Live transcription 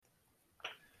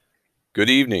Good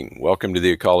evening. Welcome to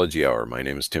the Ecology Hour. My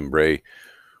name is Tim Bray.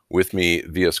 With me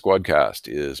via Squadcast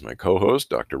is my co-host,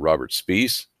 Dr. Robert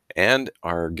Spees, and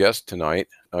our guest tonight,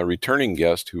 a returning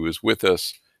guest who was with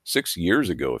us 6 years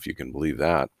ago, if you can believe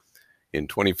that. In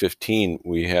 2015,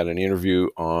 we had an interview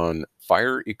on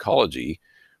fire ecology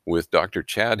with Dr.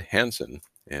 Chad Hansen,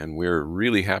 and we're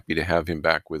really happy to have him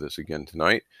back with us again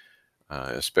tonight,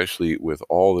 especially with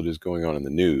all that is going on in the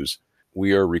news.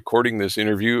 We are recording this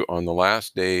interview on the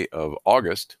last day of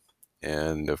August,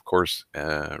 and of course,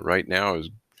 right now is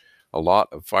a lot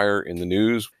of fire in the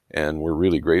news, and we're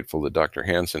really grateful that Dr.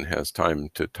 Hansen has time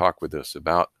to talk with us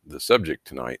about the subject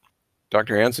tonight.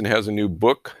 Dr. Hansen has a new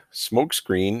book,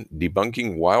 Smokescreen: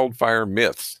 Debunking Wildfire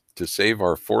Myths to Save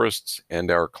Our Forests and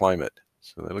Our Climate.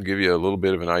 So that'll give you a little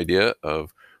bit of an idea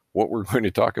of what we're going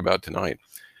to talk about tonight.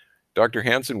 Dr.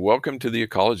 Hansen, welcome to the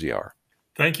Ecology Hour.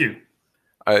 Thank you.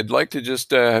 I'd like to just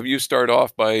have you start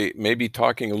off by maybe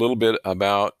talking a little bit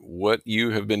about what you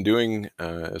have been doing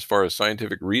as far as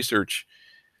scientific research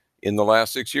in the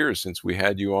last 6 years since we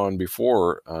had you on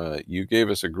before. You gave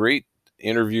us a great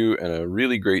interview and a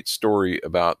really great story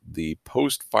about the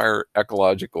post-fire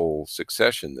ecological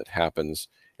succession that happens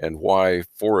and why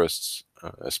forests,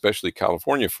 especially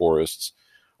California forests,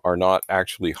 are not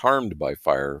actually harmed by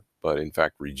fire, but in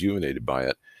fact rejuvenated by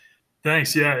it.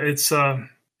 Thanks. Yeah,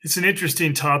 it's an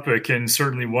interesting topic, and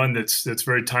certainly one that's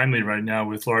very timely right now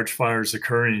with large fires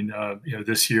occurring,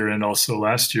 this year and also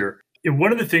last year. And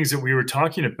one of the things that we were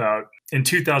talking about in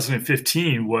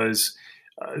 2015 was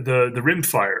the Rim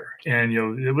Fire, and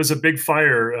it was a big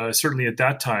fire, certainly at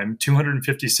that time,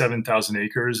 257,000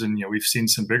 acres, and we've seen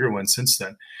some bigger ones since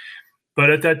then.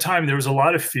 But at that time, there was a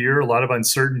lot of fear, a lot of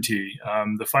uncertainty.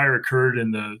 The fire occurred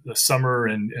in the summer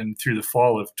and through the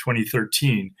fall of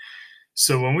 2013.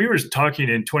 So when we were talking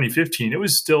in 2015, it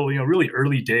was still, really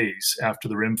early days after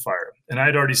the Rim Fire. And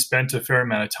I'd already spent a fair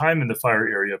amount of time in the fire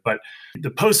area. But the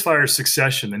post-fire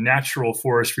succession, the natural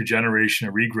forest regeneration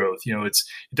and regrowth, it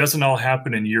doesn't all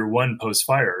happen in year one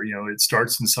post-fire. It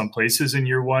starts in some places in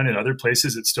year one, and other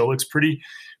places it still looks pretty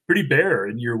bare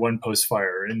in year one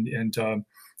post-fire. And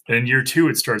in year two,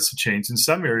 it starts to change. In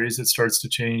some areas, it starts to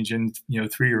change in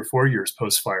 3 or 4 years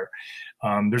post-fire.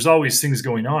 There's always things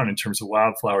going on in terms of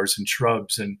wildflowers and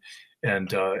shrubs and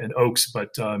oaks, but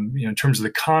in terms of the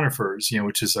conifers,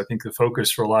 which is I think the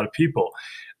focus for a lot of people,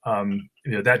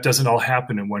 that doesn't all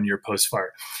happen in 1 year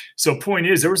post-fire. So point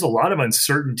is, there was a lot of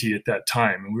uncertainty at that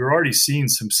time, and we were already seeing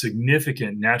some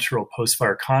significant natural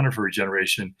post-fire conifer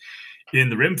regeneration in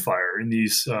the Rim Fire in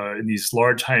these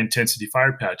large high-intensity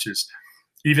fire patches,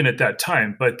 even at that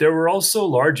time. But there were also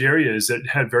large areas that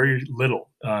had very little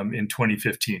in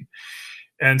 2015.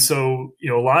 And so,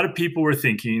 a lot of people were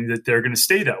thinking that they're going to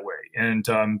stay that way. And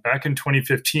back in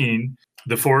 2015,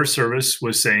 the Forest Service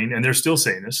was saying, and they're still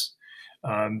saying this,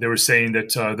 they were saying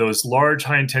that those large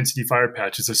high-intensity fire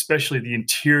patches, especially the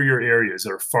interior areas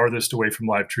that are farthest away from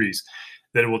live trees,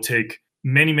 that it will take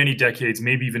many, many decades,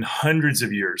 maybe even hundreds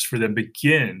of years for them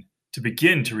to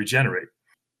begin to regenerate.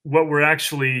 What we're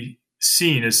actually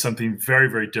seeing is something very,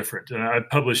 very different. And I've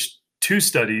published 2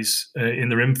 studies in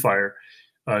the Rim Fire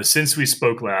since we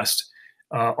spoke last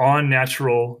on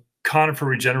natural conifer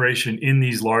regeneration in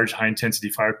these large high-intensity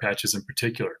fire patches in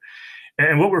particular.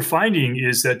 And what we're finding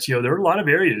is that there are a lot of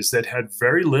areas that had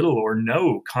very little or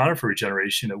no conifer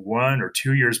regeneration at 1 or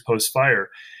 2 years post-fire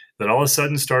that all of a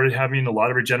sudden started having a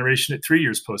lot of regeneration at 3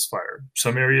 years post-fire.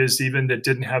 Some areas even that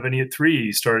didn't have any at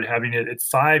 3 started having it at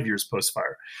 5 years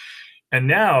post-fire. And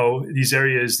now these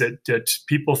areas that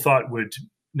people thought would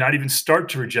not even start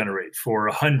to regenerate for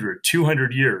 100,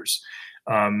 200 years,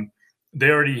 they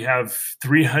already have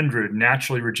 300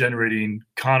 naturally regenerating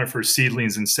conifer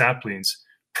seedlings and saplings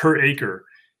per acre,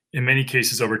 in many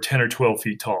cases over 10 or 12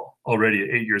 feet tall already at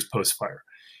 8 years post-fire.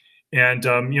 And,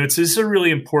 this is a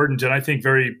really important and I think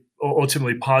very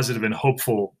ultimately positive and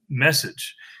hopeful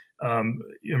message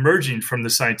emerging from the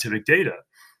scientific data.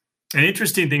 An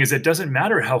interesting thing is it doesn't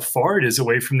matter how far it is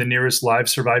away from the nearest live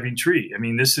surviving tree. I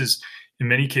mean, this is in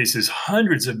many cases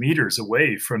hundreds of meters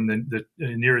away from the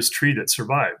nearest tree that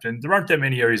survived. And there aren't that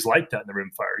many areas like that in the Rim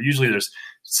Fire. Usually there's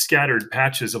scattered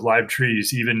patches of live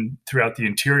trees even throughout the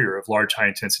interior of large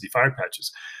high-intensity fire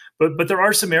patches. But there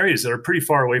are some areas that are pretty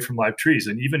far away from live trees,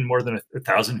 and even more than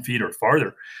 1,000 feet or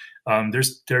farther.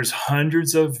 There's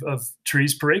hundreds of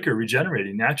trees per acre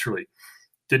regenerating naturally.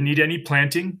 Didn't need any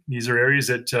planting. These are areas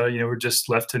that were just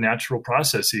left to natural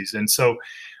processes. And so,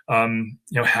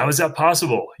 how is that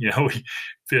possible?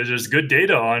 There's good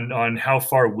data on how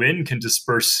far wind can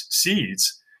disperse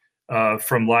seeds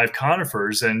from live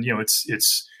conifers, and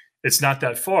it's it's not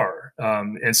that far.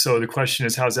 And so the question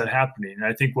is, how's that happening? And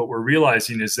I think what we're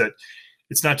realizing is that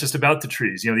it's not just about the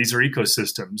trees. These are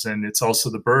ecosystems, and it's also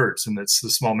the birds, and it's the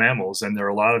small mammals. And there are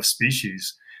a lot of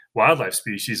species, wildlife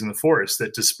species in the forest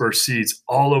that disperse seeds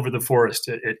all over the forest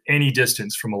at any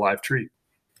distance from a live tree.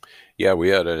 Yeah, we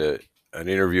had an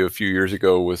interview a few years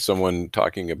ago with someone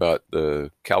talking about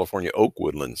the California oak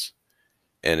woodlands.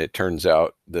 And it turns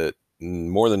out that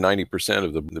more than 90%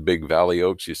 of the big valley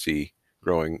oaks you see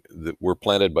growing were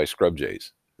planted by scrub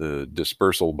jays. The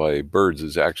dispersal by birds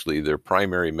is actually their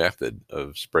primary method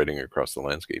of spreading across the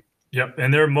landscape. Yep.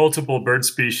 And there are multiple bird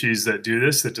species that do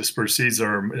this, that disperse seeds.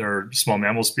 There are small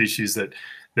mammal species that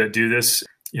do this.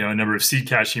 A number of seed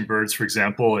catching birds, for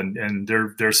example, and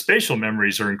their spatial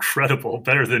memories are incredible,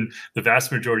 better than the vast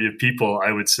majority of people,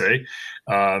 I would say,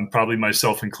 probably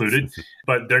myself included.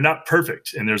 But they're not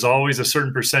perfect, and there's always a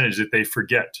certain percentage that they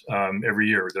forget every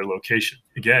year, their location.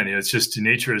 Again, it's just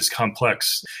nature is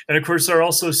complex. And of course, there are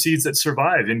also seeds that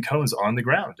survive in cones on the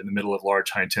ground in the middle of large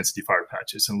high-intensity fire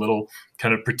patches and little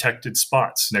kind of protected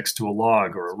spots next to a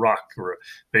log or a rock or a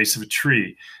base of a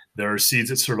tree. There are seeds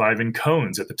that survive in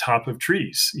cones at the top of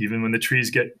trees. Even when the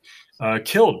trees get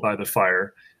killed by the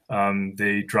fire,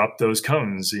 they drop those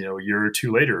cones, a year or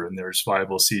two later, and there's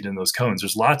viable seed in those cones.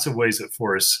 There's lots of ways that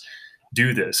forests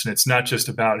do this, and it's not just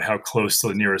about how close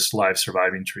the nearest live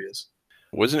surviving tree is.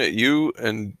 Wasn't it you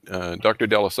and Dr.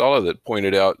 De La Sala that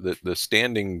pointed out that the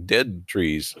standing dead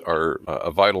trees are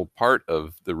a vital part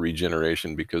of the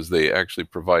regeneration because they actually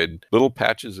provide little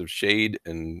patches of shade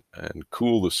and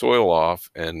cool the soil off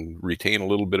and retain a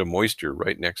little bit of moisture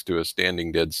right next to a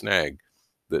standing dead snag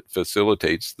that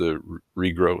facilitates the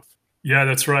regrowth? Yeah,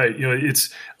 that's right. It's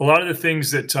a lot of the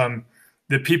things that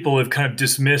that people have kind of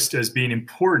dismissed as being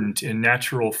important in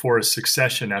natural forest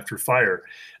succession after fire.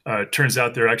 Turns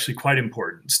out they're actually quite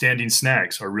important. Standing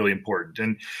snags are really important.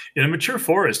 And in a mature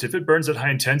forest, if it burns at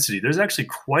high intensity, there's actually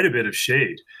quite a bit of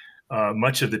shade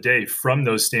much of the day from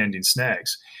those standing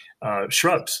snags.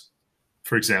 Shrubs,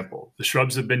 for example, the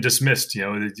shrubs have been dismissed.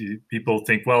 People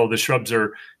think, well, the shrubs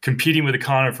are competing with the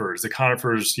conifers. The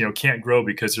conifers, can't grow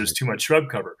because there's too much shrub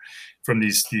cover from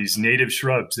these native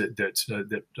shrubs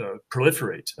that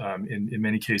proliferate in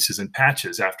many cases in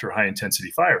patches after high intensity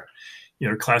fire.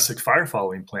 Classic fire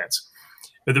following plants.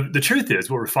 But the truth is,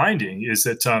 what we're finding is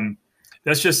that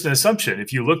that's just an assumption.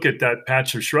 If you look at that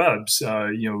patch of shrubs,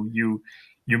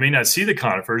 you may not see the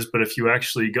conifers, but if you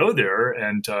actually go there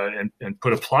and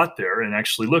put a plot there and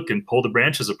actually look and pull the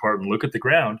branches apart and look at the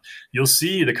ground, you'll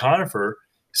see the conifer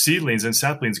seedlings and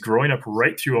saplings growing up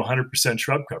right through 100%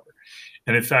 shrub cover.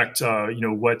 And in fact,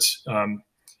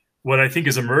 what I think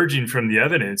is emerging from the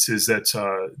evidence is that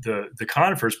the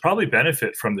conifers probably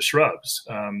benefit from the shrubs.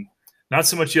 Not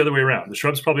so much the other way around. The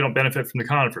shrubs probably don't benefit from the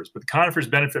conifers, but the conifers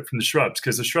benefit from the shrubs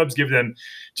because the shrubs give them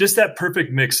just that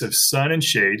perfect mix of sun and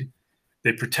shade.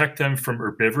 They protect them from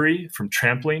herbivory, from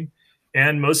trampling.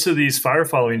 And most of these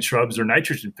fire-following shrubs are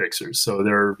nitrogen fixers. So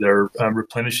they're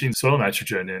replenishing soil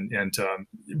nitrogen and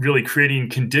really creating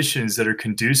conditions that are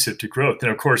conducive to growth.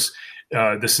 And of course,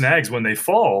 the snags, when they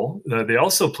fall, they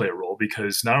also play a role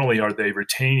because not only are they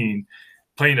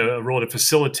playing a role to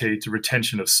facilitate the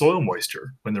retention of soil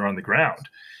moisture when they're on the ground,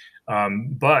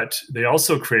 but they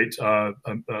also create a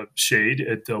shade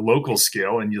at the local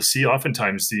scale. And you'll see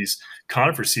oftentimes these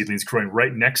conifer seedlings growing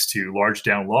right next to large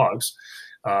down logs.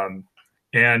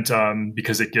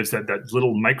 Because it gives that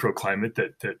little microclimate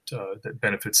that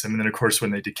benefits them. And then, of course,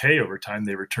 when they decay over time,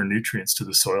 they return nutrients to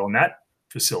the soil, and that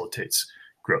facilitates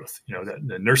growth,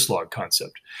 the nurse log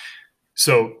concept.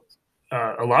 So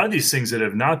a lot of these things that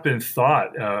have not been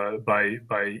thought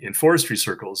in forestry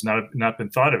circles, not been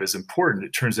thought of as important,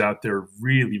 it turns out they're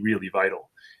really, really vital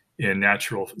in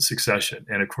natural succession.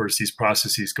 And of course, these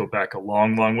processes go back a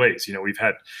long, long ways. We've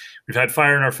had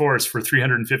fire in our forests for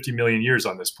 350 million years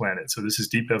on this planet. So this is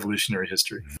deep evolutionary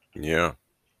history. Yeah.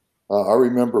 I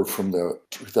remember from the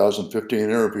 2015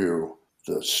 interview,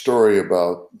 the story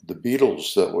about the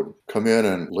beetles that would come in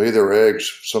and lay their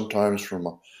eggs sometimes from,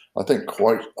 I think,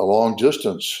 quite a long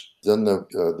distance. Then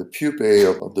the pupae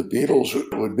of the beetles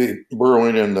would be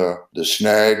burrowing in the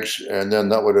snags, and then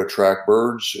that would attract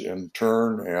birds in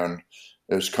turn, and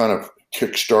it's kind of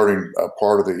kickstarting a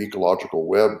part of the ecological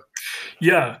web.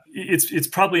 Yeah, it's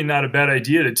probably not a bad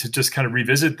idea to just kind of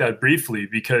revisit that briefly,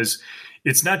 because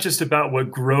it's not just about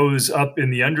what grows up in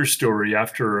the understory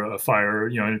after a fire,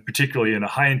 and particularly in a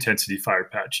high intensity fire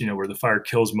patch, where the fire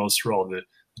kills most or all of the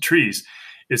trees.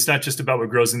 It's not just about what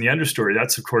grows in the understory.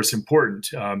 That's, of course, important.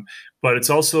 But it's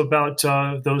also about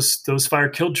those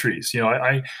fire-killed trees.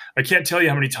 I can't tell you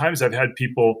how many times I've had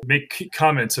people make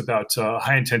comments about a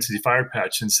high-intensity fire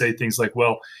patch and say things like,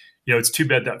 well, It's too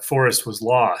bad that forest was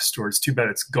lost, or it's too bad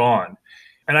it's gone.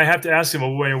 And I have to ask him,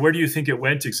 well, where do you think it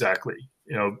went exactly?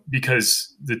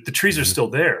 Because the trees are still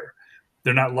there.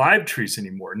 They're not live trees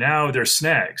anymore. Now they're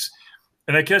snags.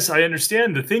 And I guess I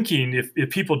understand the thinking if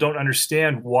people don't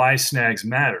understand why snags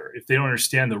matter, if they don't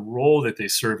understand the role that they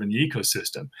serve in the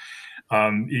ecosystem.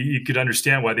 You could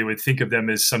understand why they would think of them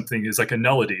as something as like a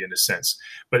nullity in a sense,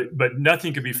 but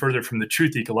nothing could be further from the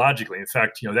truth ecologically. In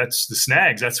fact, that's the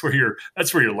snags. That's where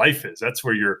your life is. That's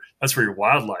where your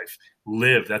wildlife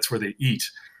live. That's where they eat.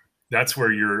 That's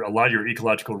where a lot of your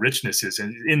ecological richness is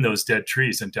in those dead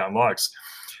trees and down logs.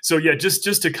 So yeah,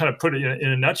 just to kind of put it in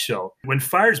a nutshell, when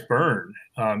fires burn,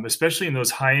 especially in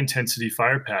those high intensity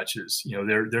fire patches,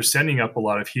 they're sending up a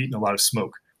lot of heat and a lot of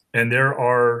smoke. And there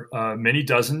are many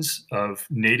dozens of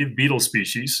native beetle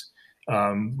species,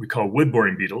 we call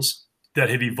wood-boring beetles, that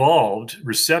have evolved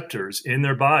receptors in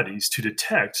their bodies to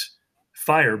detect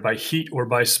fire by heat or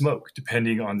by smoke,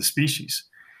 depending on the species.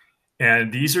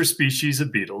 And these are species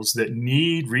of beetles that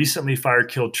need recently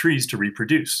fire-killed trees to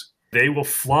reproduce. They will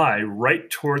fly right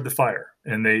toward the fire.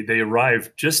 And they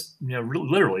arrive just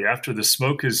literally after the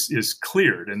smoke is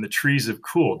cleared and the trees have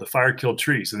cooled, the fire-killed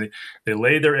trees. And they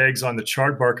lay their eggs on the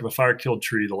charred bark of a fire-killed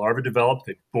tree. The larvae develop,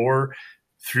 they bore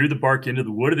through the bark into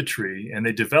the wood of the tree, and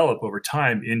they develop over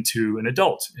time into an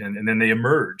adult. And then they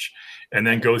emerge and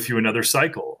then go through another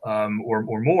cycle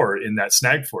or more in that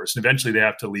snag forest. And eventually they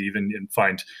have to leave and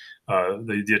find,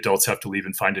 the adults have to leave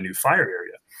and find a new fire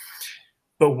area.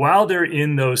 But while they're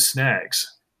in those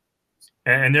snags,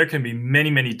 and there can be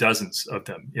many, many dozens of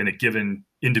them in a given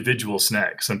individual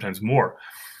snag, sometimes more.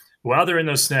 While they're in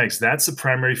those snags, that's the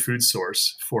primary food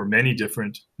source for many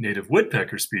different native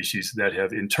woodpecker species that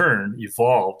have in turn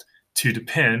evolved to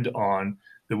depend on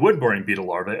the wood-boring beetle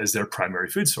larvae as their primary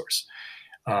food source.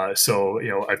 So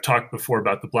I've talked before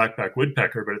about the blackback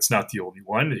woodpecker, but it's not the only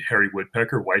one. The hairy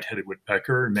woodpecker, white-headed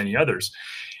woodpecker, and many others.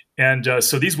 And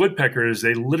so these woodpeckers,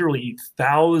 they literally eat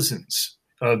thousands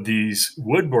of these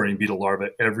wood-boring beetle larvae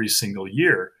every single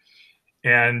year.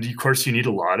 And of course, you need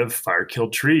a lot of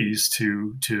fire-killed trees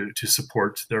to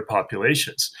support their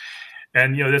populations.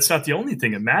 And that's not the only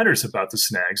thing that matters about the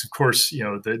snags. Of course,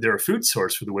 they're a food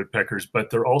source for the woodpeckers, but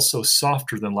they're also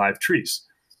softer than live trees.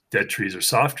 Dead trees are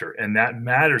softer, and that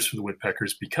matters for the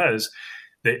woodpeckers because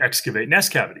they excavate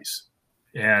nest cavities.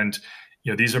 And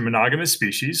these are monogamous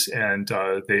species, and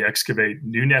they excavate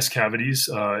new nest cavities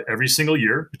every single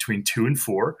year, between 2 and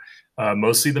 4.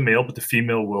 Mostly the male, but the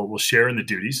female will share in the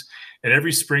duties. And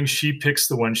every spring, she picks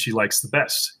the one she likes the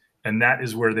best, and that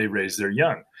is where they raise their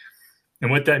young.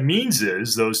 And what that means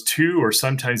is those 2 or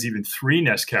sometimes even 3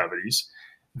 nest cavities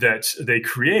that they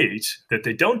create that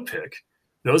they don't pick,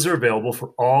 those are available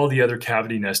for all the other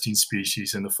cavity nesting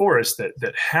species in the forest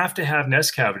that have to have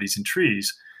nest cavities in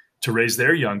trees to raise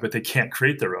their young, but they can't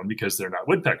create their own because they're not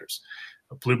woodpeckers.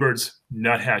 Bluebirds,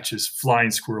 nuthatches,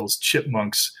 flying squirrels,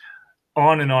 chipmunks,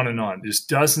 on and on and on. There's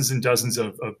dozens and dozens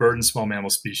of bird and small mammal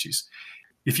species.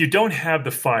 If you don't have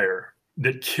the fire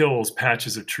that kills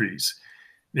patches of trees,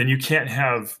 then you can't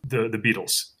have the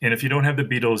beetles. And if you don't have the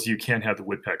beetles, you can't have the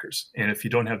woodpeckers. And if you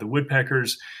don't have the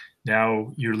woodpeckers,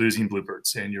 now you're losing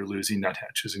bluebirds and you're losing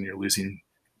nuthatches and you're losing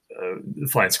the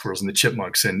flying squirrels and the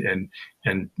chipmunks and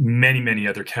many, many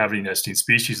other cavity nesting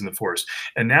species in the forest.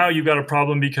 And now you've got a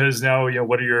problem because now,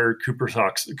 what are your Cooper's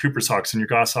hawks and your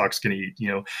goshawks going to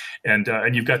eat,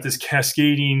 and you've got this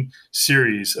cascading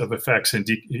series of effects and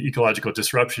ecological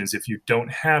disruptions if you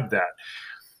don't have that.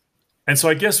 And so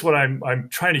I guess what I'm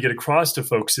trying to get across to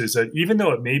folks is that even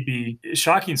though it may be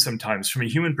shocking sometimes from a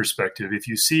human perspective, if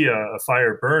you see a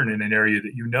fire burn in an area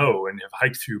that you know and have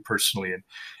hiked through personally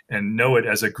and know it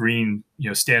as a green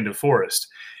stand of forest,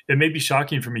 it may be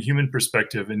shocking from a human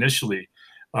perspective initially,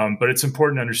 but it's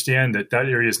important to understand that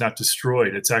area is not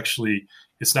destroyed.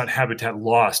 It's not habitat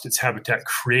lost. It's habitat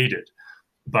created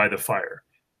by the fire.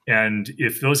 And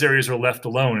if those areas are left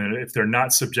alone, and if they're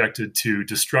not subjected to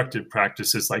destructive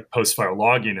practices like post-fire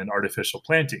logging and artificial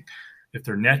planting, if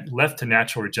they're left to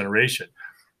natural regeneration,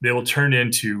 they will turn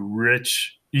into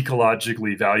rich,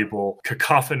 ecologically valuable,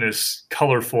 cacophonous,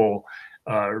 colorful,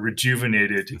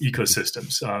 rejuvenated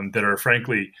ecosystems that are,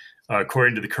 frankly,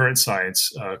 according to the current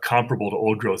science, comparable to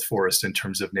old-growth forest in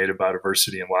terms of native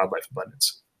biodiversity and wildlife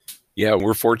abundance. Yeah,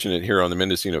 we're fortunate here on the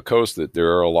Mendocino coast that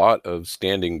there are a lot of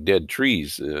standing dead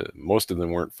trees. Most of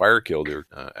them weren't fire killed.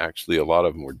 Actually, a lot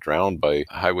of them were drowned by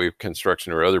highway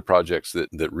construction or other projects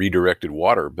that redirected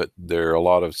water. But there are a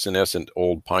lot of senescent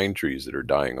old pine trees that are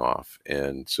dying off.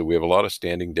 And so we have a lot of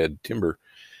standing dead timber.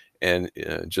 And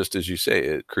just as you say,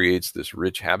 it creates this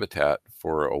rich habitat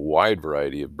for a wide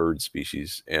variety of bird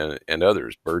species and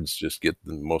others. Birds just get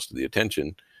most of the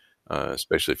attention.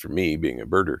 especially for me being a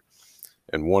birder.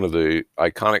 And one of the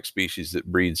iconic species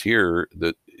that breeds here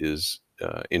that is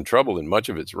in trouble in much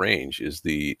of its range is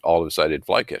the olive-sided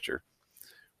flycatcher,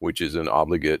 which is an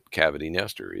obligate cavity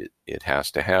nester. It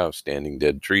has to have standing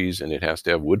dead trees, and it has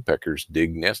to have woodpeckers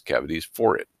dig nest cavities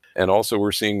for it. And also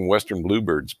we're seeing western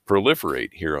bluebirds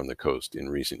proliferate here on the coast in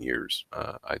recent years.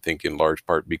 I think in large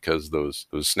part because those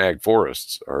snag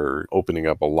forests are opening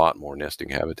up a lot more nesting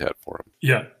habitat for them.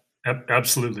 Yeah,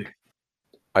 absolutely.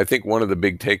 I think one of the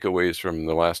big takeaways from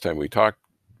the last time we talked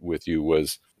with you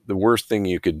was the worst thing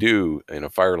you could do in a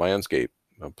fire landscape,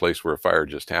 a place where a fire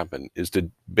just happened, is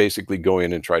to basically go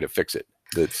in and try to fix it.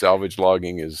 That salvage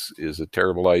logging is a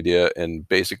terrible idea, and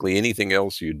basically anything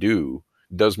else you do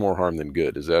does more harm than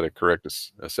good. Is that a correct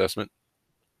assessment?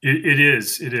 It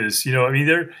is. I mean,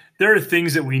 there are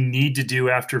things that we need to do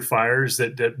after fires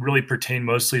that really pertain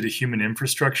mostly to human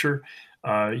infrastructure.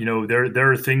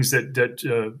 There are things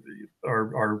that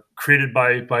are created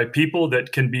by people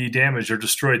that can be damaged or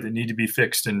destroyed that need to be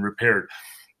fixed and repaired.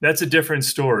 That's a different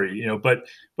story, But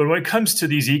when it comes to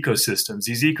these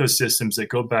ecosystems that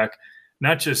go back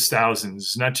not just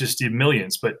thousands, not just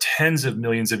millions, but tens of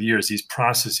millions of years, these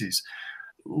processes,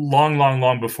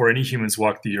 long before any humans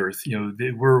walked the earth,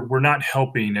 we're not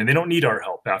helping, and they don't need our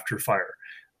help after fire.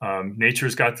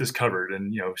 Nature's got this covered,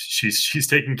 and she's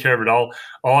taking care of it all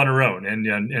on her own. And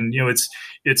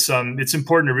it's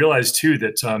important to realize too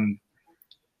that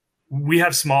we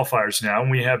have small fires now, and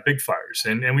we have big fires,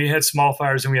 and we had small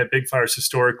fires and we had big fires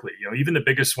historically. Even the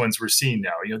biggest ones we're seeing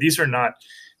now. These are not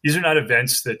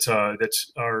events that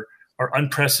are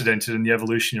unprecedented in the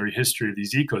evolutionary history of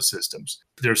these ecosystems.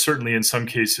 There are certainly, in some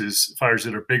cases, fires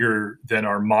that are bigger than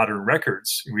our modern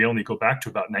records. We only go back to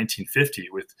about 1950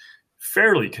 with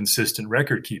fairly consistent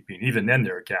record keeping. Even then,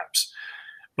 there are gaps.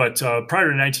 But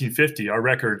prior to 1950, our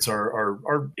records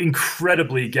are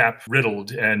incredibly gap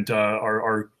riddled and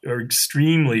are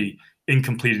extremely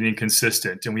incomplete and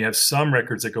inconsistent. And we have some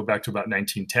records that go back to about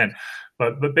 1910.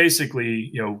 But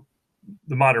basically,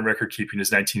 the modern record keeping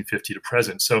is 1950 to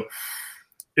present. So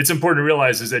it's important to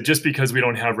realize is that just because we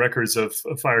don't have records of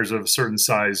fires of a certain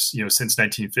size, since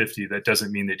 1950, that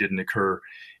doesn't mean they didn't occur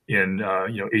in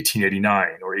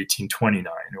 1889 or 1829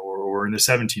 or in the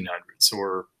 1700s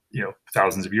or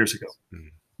thousands of years ago,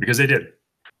 because they did.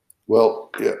 Well,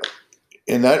 yeah.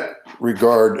 In that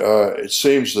regard, it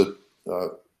seems that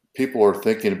people are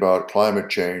thinking about climate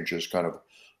change as kind of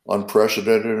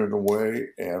unprecedented in a way,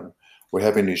 and we're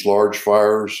having these large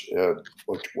fires.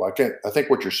 I think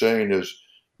what you're saying is,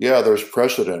 yeah, there's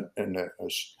precedent in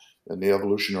the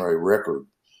evolutionary record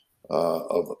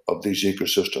of these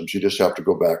ecosystems. You just have to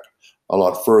go back a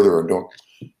lot further and don't,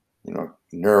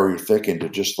 narrow your thinking to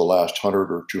just the last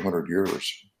 100 or 200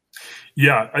 years.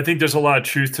 Yeah, I think there's a lot of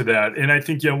truth to that, and I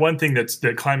think one thing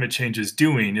that climate change is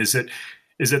doing is that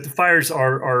the fires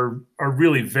are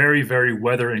really very, very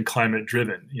weather and climate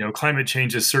driven. Climate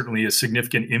change is certainly a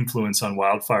significant influence on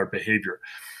wildfire behavior.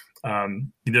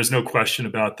 There's no question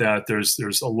about that.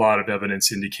 There's a lot of evidence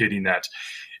indicating that.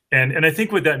 And I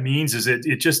think what that means is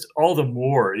it just all the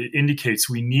more it indicates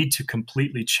we need to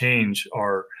completely change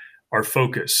our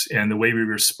focus and the way we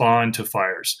respond to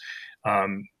fires.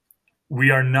 We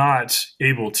are not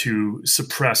able to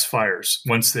suppress fires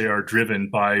once they are driven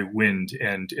by wind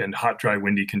and hot, dry,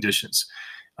 windy conditions.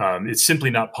 It's simply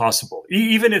not possible.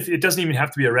 Even if it doesn't even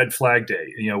have to be a red flag day,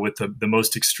 with the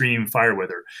most extreme fire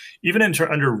weather, even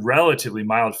under relatively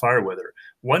mild fire weather,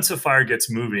 once a fire gets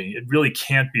moving, it really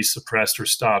can't be suppressed or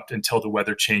stopped until the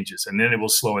weather changes, and then it will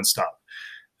slow and stop.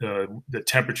 The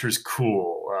temperatures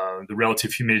cool, the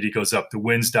relative humidity goes up, the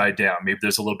winds die down, maybe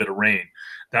there's a little bit of rain.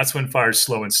 That's when fires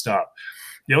slow and stop.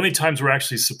 The only times we're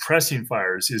actually suppressing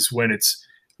fires is when it's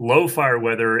low fire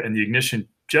weather and the ignition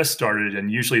just started,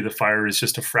 and usually the fire is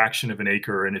just a fraction of an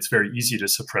acre, and it's very easy to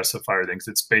suppress a fire then because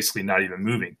it's basically not even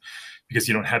moving because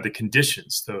you don't have the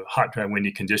conditions, the hot, dry,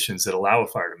 windy conditions that allow a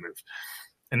fire to move.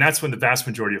 And that's when the vast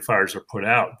majority of fires are put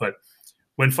out. But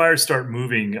when fires start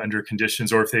moving under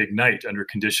conditions, or if they ignite under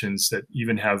conditions that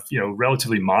even have,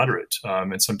 relatively moderate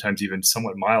and sometimes even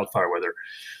somewhat mild fire weather,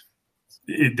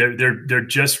 they're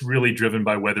just really driven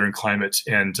by weather and climate,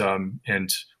 and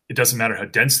it doesn't matter how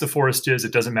dense the forest is.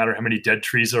 It doesn't matter how many dead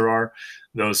trees there are.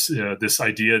 This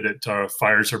idea that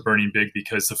fires are burning big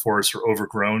because the forests are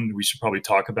overgrown. We should probably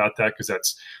talk about that because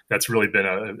that's really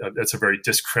been that's a very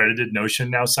discredited notion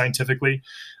now scientifically.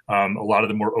 A lot of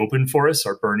the more open forests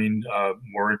are burning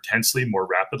more intensely, more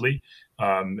rapidly,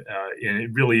 and it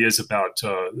really is about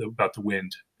the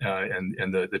wind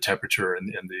and the temperature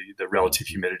and the relative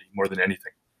humidity more than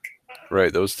anything.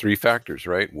 Right, those three factors,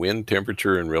 right? Wind,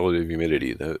 temperature, and relative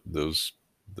humidity. Those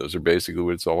Those are basically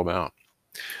what it's all about.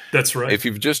 That's right. If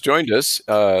you've just joined us,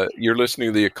 you're listening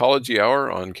to the Ecology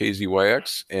Hour on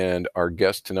KZYX, and our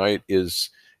guest tonight is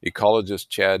ecologist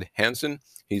Chad Hansen.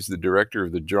 He's the director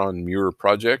of the John Muir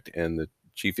Project and the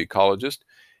chief ecologist,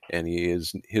 and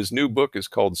his new book is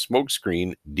called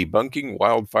Smokescreen: Debunking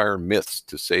Wildfire Myths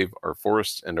to Save Our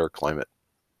Forests and Our Climate.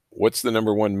 What's the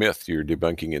number one myth you're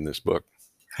debunking in this book?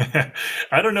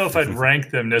 I don't know if I'd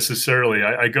rank them necessarily.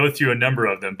 I go through a number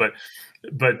of them, but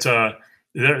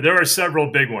there are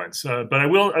several big ones. But I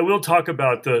will talk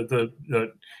about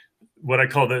the what I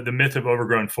call the myth of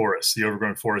overgrown forests, the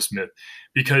overgrown forest myth,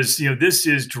 because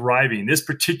this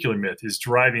particular myth is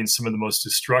driving some of the most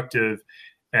destructive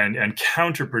and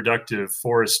counterproductive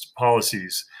forest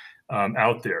policies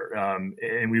out there.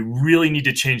 And we really need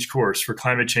to change course for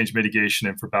climate change mitigation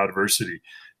and for biodiversity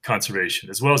conservation,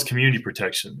 as well as community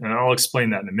protection. And I'll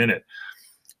explain that in a minute.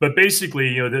 But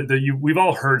basically, we've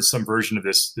all heard some version of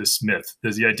this myth.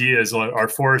 The idea is our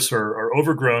forests are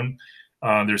overgrown.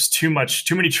 There's too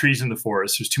many trees in the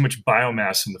forest. There's too much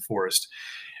biomass in the forest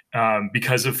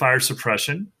because of fire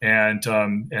suppression, and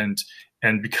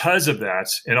because of that,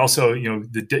 and also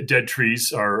the dead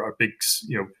trees are a big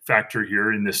factor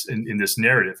here in this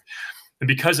narrative. And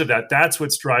because of that, that's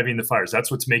what's driving the fires. That's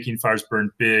what's making fires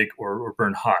burn big or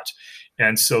burn hot.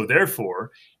 And so, therefore,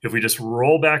 if we just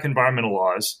roll back environmental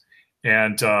laws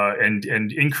and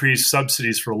increase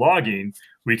subsidies for logging,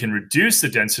 we can reduce the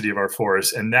density of our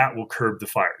forests, and that will curb the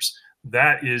fires.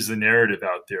 That is the narrative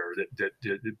out there that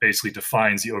basically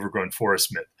defines the overgrown forest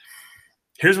myth.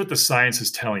 Here's what the science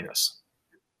is telling us: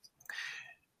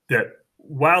 that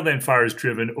wildland fire is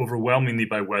driven overwhelmingly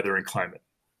by weather and climate.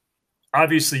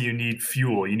 Obviously, you need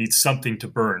fuel. You need something to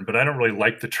burn, but I don't really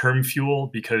like the term fuel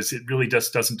because it really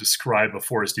just doesn't describe a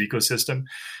forest ecosystem.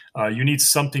 You need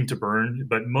something to burn,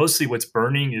 but mostly what's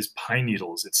burning is pine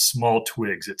needles. It's small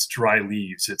twigs. It's dry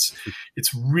leaves.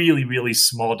 It's really, really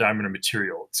small diameter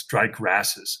material. It's dry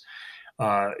grasses.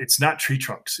 It's not tree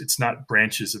trunks. It's not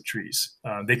branches of trees.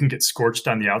 They can get scorched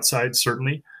on the outside,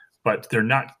 certainly, but they're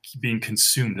not being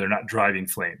consumed. They're not driving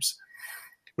flames.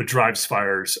 What drives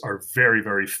fires are very,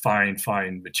 very fine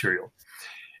material.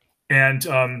 And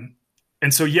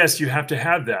so, yes, you have to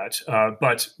have that.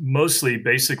 But mostly,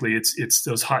 basically, it's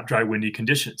those hot, dry, windy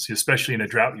conditions, especially in a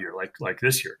drought year like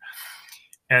this year.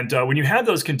 And when you have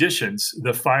those conditions,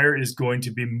 the fire is going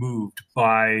to be moved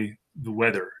by the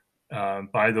weather,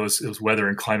 by those weather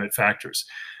and climate factors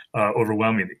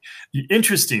overwhelmingly. The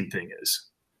interesting thing is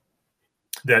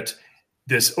that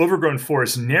this overgrown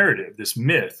forest narrative, this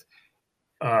myth,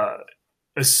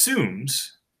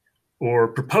 assumes or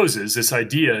proposes this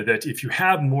idea that if you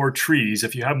have more trees,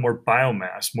 if you have more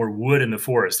biomass, more wood in the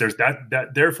forest, there's that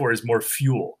therefore is more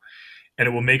fuel, and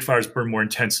it will make fires burn more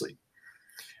intensely.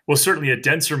 Well, certainly a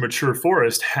denser, mature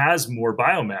forest has more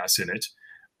biomass in it,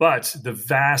 but the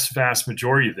vast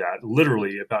majority of that,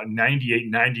 literally about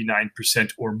 98,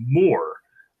 99% or more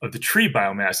of the tree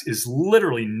biomass, is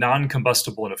literally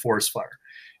non-combustible in a forest fire.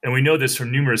 And we know this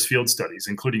from numerous field studies,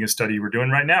 including a study we're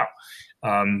doing right now,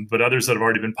 but others that have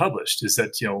already been published, is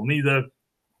that only the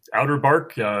outer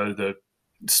bark, the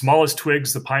smallest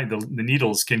twigs, the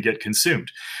needles can get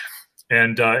consumed,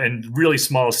 and really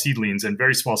small seedlings and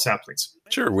very small saplings.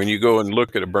 Sure. When you go and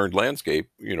look at a burned landscape,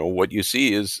 what you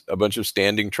see is a bunch of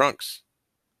standing trunks.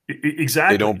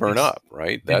 Exactly. They don't burn up,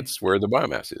 right? That's where the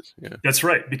biomass is. Yeah. That's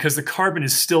right, because the carbon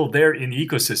is still there in the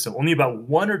ecosystem. Only about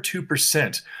 1 or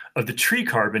 2% of the tree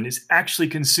carbon is actually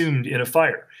consumed in a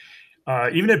fire,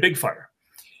 even a big fire.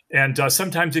 And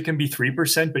sometimes it can be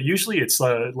 3%, but usually it's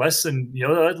less than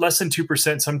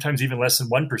 2%, sometimes even less than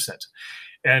 1%.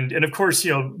 And of course,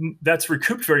 that's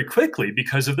recouped very quickly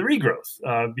because of the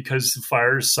regrowth, because the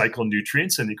fires cycle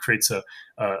nutrients, and it creates a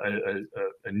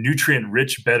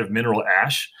nutrient-rich bed of mineral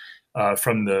ash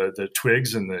from the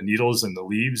twigs and the needles and the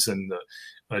leaves and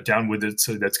the downwood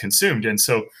that's consumed. And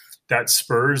so that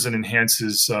spurs and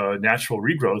enhances natural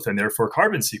regrowth and therefore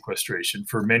carbon sequestration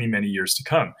for many, many years to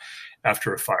come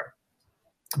after a fire.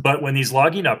 But when these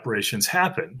logging operations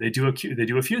happen, they do a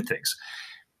few things.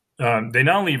 They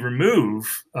not only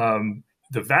remove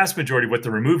the vast majority of what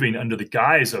they're removing under the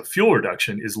guise of fuel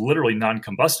reduction is literally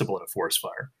non-combustible in a forest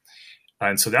fire.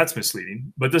 And so that's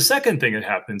misleading. But the second thing that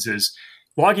happens is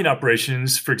logging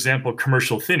operations, for example,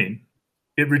 commercial thinning,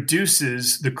 it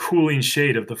reduces the cooling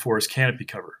shade of the forest canopy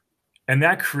cover. And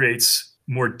that creates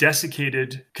more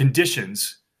desiccated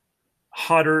conditions,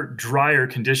 hotter, drier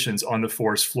conditions on the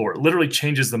forest floor. It literally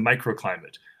changes the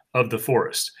microclimate of the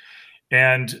forest.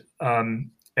 And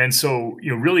so,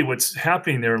 really what's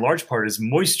happening there in large part is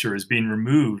moisture is being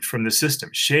removed from the system.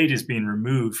 Shade is being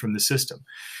removed from the system.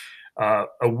 a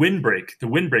windbreak, the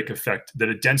windbreak effect that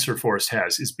a denser forest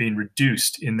has is being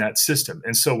reduced in that system.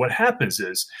 And so what happens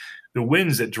is the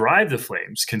winds that drive the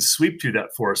flames can sweep through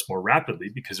that forest more rapidly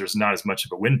because there's not as much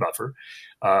of a wind buffer.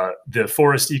 The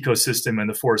forest ecosystem and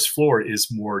the forest floor is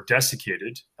more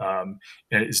desiccated and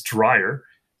is drier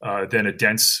than a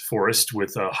dense forest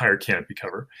with a higher canopy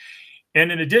cover. And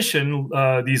in addition,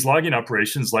 these logging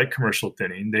operations, like commercial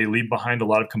thinning, they leave behind a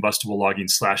lot of combustible logging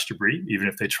slash debris, even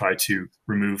if they try to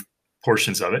remove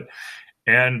portions of it.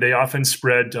 And they often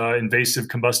spread invasive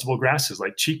combustible grasses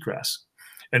like cheatgrass.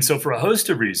 And so for a host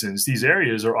of reasons, these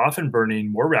areas are often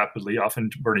burning more rapidly, often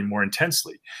burning more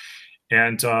intensely.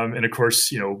 And of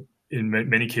course, in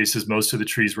many cases, most of the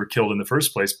trees were killed in the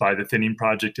first place by the thinning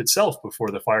project itself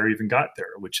before the fire even got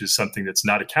there, which is something that's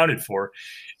not accounted for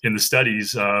in the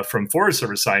studies from Forest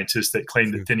Service scientists that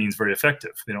claim that thinning is very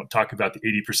effective. They don't talk about the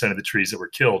 80% of the trees that were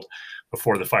killed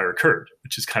before the fire occurred,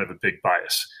 which is kind of a big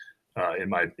bias in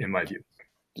my view.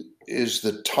 Is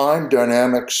the time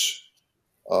dynamics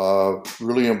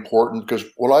really important? Because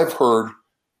what I've heard,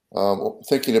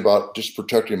 thinking about just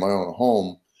protecting my own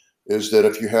home, is that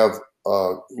if you have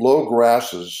low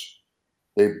grasses,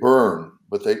 they burn,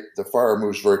 but the fire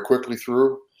moves very quickly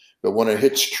through. But when it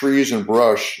hits trees and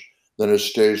brush, then it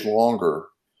stays longer.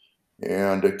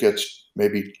 And it gets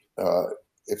maybe,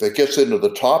 if it gets into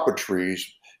the top of trees,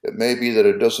 it may be that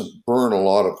it doesn't burn a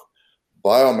lot of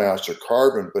biomass or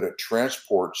carbon, but it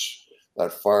transports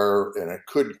that fire and it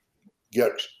could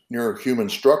get near human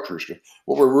structures.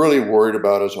 What we're really worried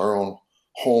about is our own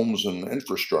homes and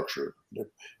infrastructure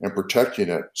and protecting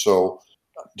it. So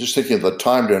just thinking of the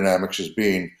time dynamics as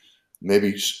being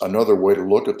maybe another way to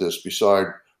look at this beside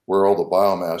where all the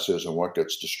biomass is and what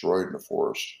gets destroyed in the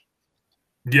forest.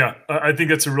 Yeah, I think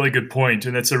that's a really good point,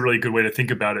 and that's a really good way to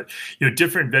think about it.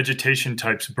 Different vegetation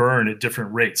types burn at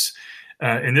different rates.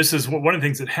 And this is one of the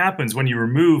things that happens when you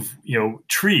remove,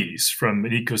 trees from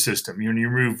an ecosystem. When you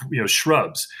remove,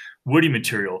 shrubs, woody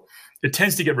material, it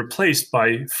tends to get replaced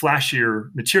by flashier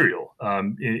material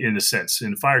in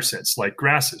the fire sense, like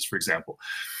grasses, for example.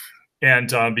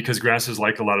 And because grasses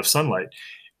like a lot of sunlight.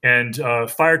 And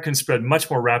fire can spread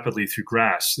much more rapidly through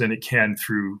grass than it can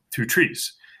through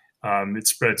trees. It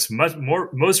spreads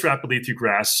most rapidly through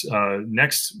grass,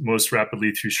 next most rapidly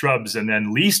through shrubs, and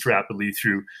then least rapidly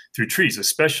through trees,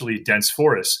 especially dense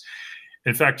forests.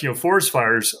 In fact, forest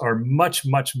fires are much,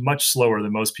 much, much slower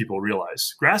than most people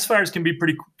realize. Grass fires can be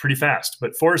pretty fast,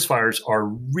 but forest fires are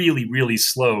really, really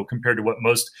slow compared to what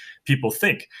most people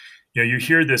think. You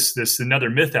hear this another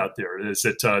myth out there is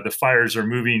that the fires are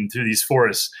moving through these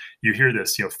forests. You hear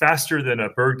this, faster than a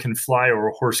bird can fly or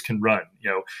a horse can run.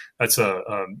 That's a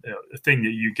thing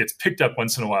that gets picked up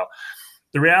once in a while.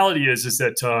 The reality is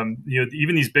that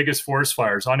even these biggest forest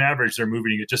fires, on average, they're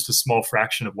moving at just a small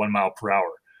fraction of 1 mile per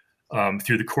hour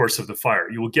through the course of the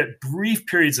fire. You will get brief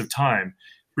periods of time,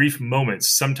 brief moments,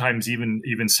 sometimes even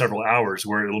several hours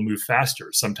where it'll move faster,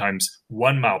 sometimes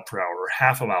 1 mile per hour or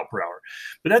half a mile per hour.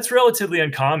 But that's relatively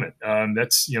uncommon.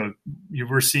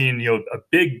 We're seeing, a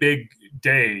big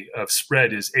day of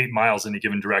spread is 8 miles in a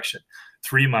given direction,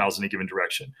 3 miles in a given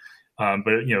direction.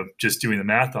 But just doing the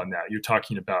math on that, you're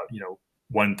talking about,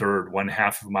 1/3,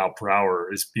 1/2 of a mile per hour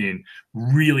as being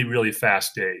really, really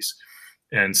fast days.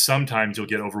 And sometimes you'll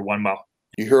get over 1 mile.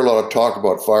 You hear a lot of talk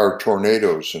about fire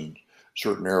tornadoes in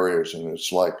certain areas, and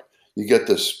it's like you get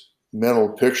this mental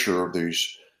picture of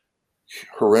these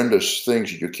horrendous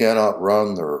things you cannot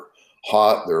run. They're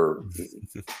hot. They're,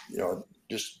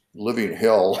 just living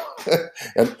hell.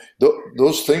 And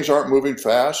those things aren't moving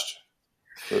fast.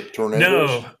 The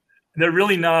tornadoes. No, they're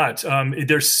really not.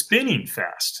 They're spinning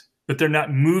fast, but they're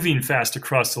not moving fast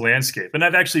across the landscape. And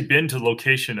I've actually been to the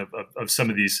location of some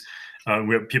of these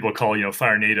what people call,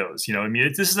 firenadoes.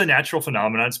 This is a natural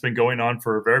phenomenon. It's been going on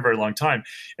for a very, very long time.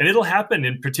 And it'll happen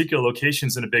in particular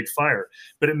locations in a big fire,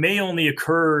 but it may only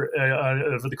occur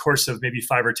over the course of maybe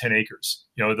 5 or 10 acres.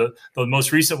 The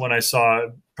most recent one I saw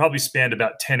probably spanned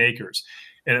about 10 acres.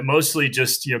 And it mostly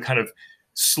just, kind of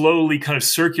slowly kind of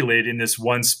circulated in this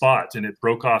one spot, and it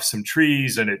broke off some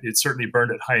trees, and it certainly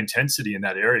burned at high intensity in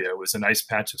that area. It was a nice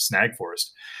patch of snag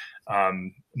forest.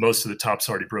 Most of the top's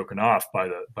already broken off by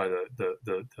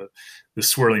the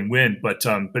swirling wind, but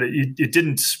it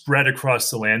didn't spread across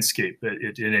the landscape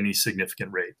at any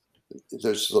significant rate.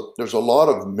 There's a lot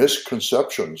of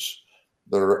misconceptions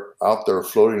that are out there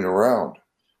floating around,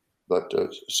 but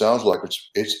it sounds like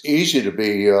it's easy to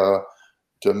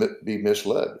be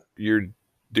misled. Your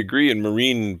degree in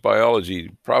marine biology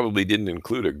probably didn't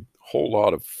include a whole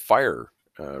lot of fire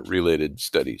related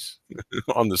studies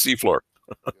on the seafloor.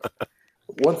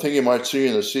 One thing you might see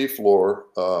in the seafloor,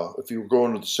 if you go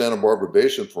into the Santa Barbara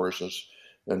Basin, for instance,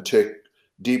 and take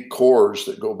deep cores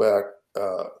that go back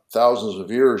thousands of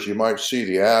years, you might see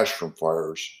the ash from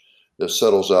fires that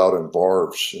settles out in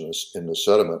varves in the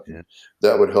sediment. Yeah.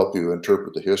 That would help you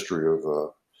interpret the history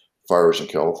of fires in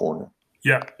California.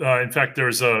 Yeah. In fact, there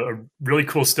was a really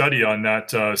cool study on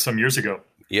that some years ago.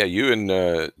 Yeah, you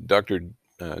and Dr.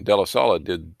 Della Sala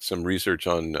did some research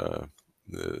on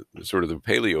the sort of the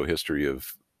paleo history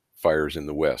of fires in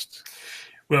the West.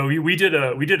 Well, we did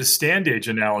a stand age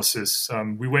analysis.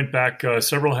 We went back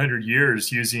several hundred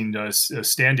years using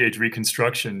stand age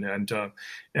reconstruction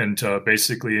and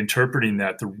basically interpreting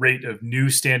the rate of new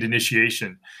stand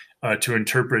initiation to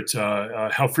interpret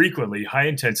how frequently high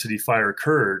intensity fire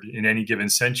occurred in any given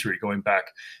century, going back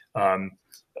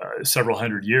several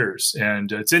hundred years.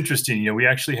 And it's interesting, we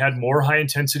actually had more high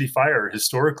intensity fire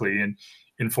historically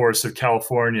in forests of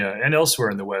California and elsewhere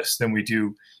in the West than we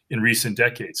do in recent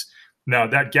decades. Now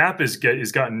that gap has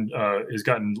gotten a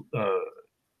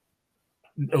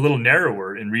little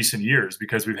narrower in recent years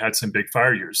because we've had some big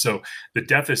fire years. So the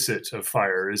deficit of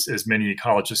fire, as many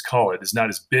ecologists call it, is not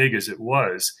as big as it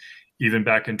was even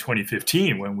back in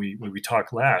 2015 when we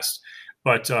talked last.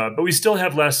 But we still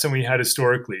have less than we had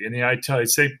historically. And I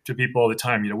say to people all the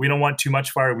time, we don't want too much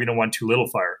fire, we don't want too little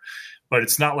fire. But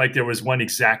it's not like there was one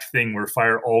exact thing where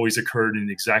fire always occurred in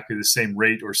exactly the same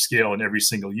rate or scale in every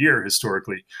single year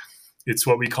historically. It's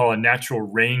what we call a natural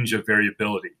range of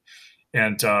variability.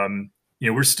 And,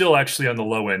 we're still actually on the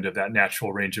low end of that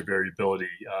natural range of variability,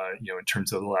 in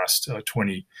terms of the last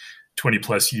 20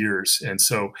 plus years. And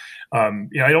so, I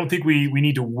don't think we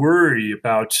need to worry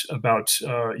about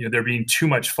there being too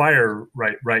much fire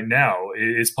right now.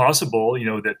 It's possible,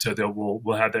 that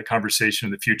we'll have that conversation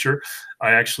in the future. I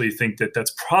actually think that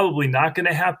that's probably not going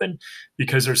to happen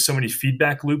because there's so many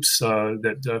feedback loops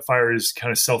that fire is kind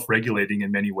of self-regulating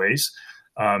in many ways.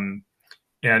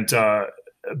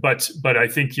 But I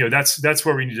think that's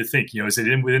where we need to think. Is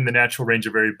it within the natural range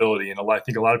of variability? And I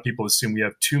think a lot of people assume we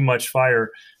have too much fire,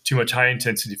 too much high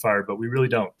intensity fire, but we really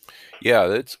don't.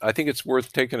 Yeah, I think it's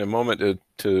worth taking a moment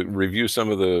to review some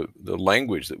of the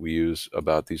language that we use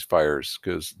about these fires,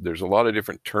 because there's a lot of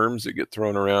different terms that get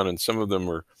thrown around, and some of them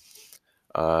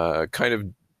are kind of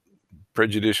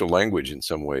prejudicial language in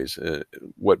some ways.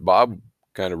 What Bob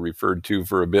kind of referred to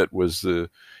for a bit was the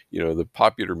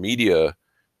popular media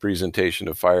presentation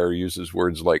of fire uses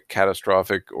words like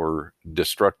catastrophic or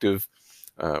destructive.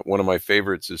 One of my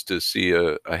favorites is to see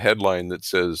a headline that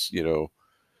says,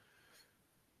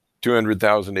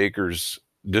 200,000 acres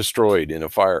destroyed in a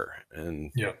fire.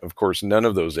 And Of course, none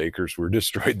of those acres were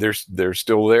destroyed. They're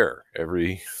still there.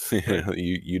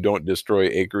 You don't destroy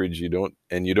acreage. You don't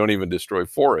even destroy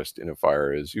forest in a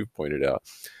fire, as you've pointed out.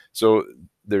 So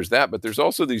there's that, but there's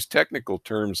also these technical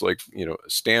terms like,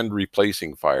 stand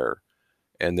replacing fire,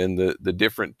 and then the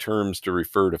different terms to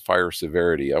refer to fire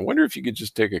severity. I wonder if you could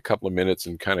just take a couple of minutes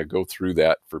and kind of go through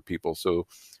that for people, so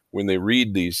when they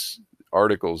read these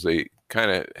articles, they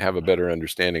kind of have a better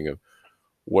understanding of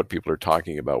what people are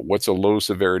talking about. What's a low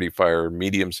severity fire,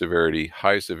 medium severity,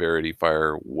 high severity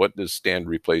fire? What does stand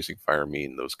replacing fire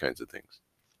mean? Those kinds of things.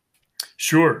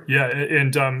 Sure. Yeah.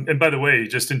 And by the way,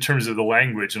 just in terms of the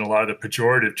language and a lot of the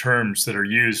pejorative terms that are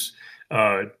used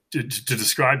to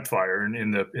describe fire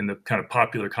in the kind of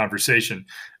popular conversation,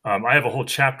 I have a whole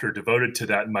chapter devoted to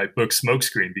that in my book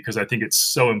Smokescreen, because I think it's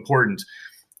so important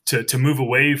to move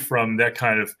away from that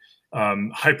kind of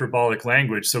hyperbolic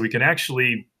language, so we can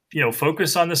actually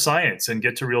focus on the science and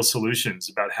get to real solutions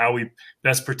about how we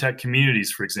best protect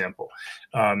communities, for example,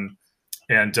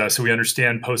 and so we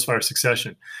understand post-fire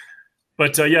succession.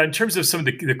 But in terms of some of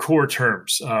the core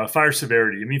terms, fire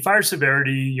severity. I mean, fire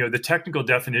severity, the technical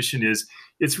definition is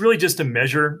it's really just a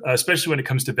measure, especially when it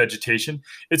comes to vegetation.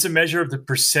 It's a measure of the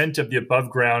percent of the above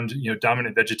ground,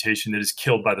 dominant vegetation that is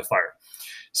killed by the fire.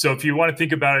 So if you want to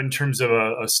think about it in terms of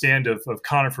a stand of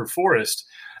conifer forest,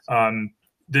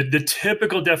 the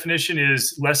typical definition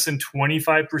is less than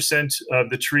 25% of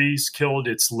the trees killed,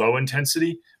 it's low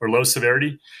intensity or low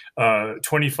severity.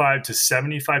 25 to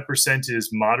 75% is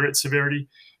moderate severity,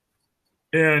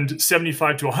 and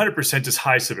 75 to 100% is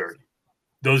high severity.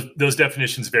 Those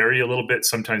definitions vary a little bit.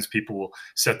 Sometimes people will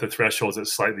set the thresholds at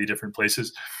slightly different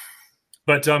places.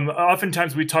 But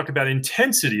oftentimes we talk about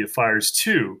intensity of fires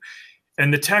too.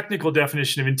 And the technical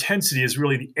definition of intensity is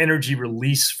really the energy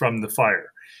release from the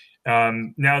fire.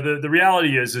 Now, the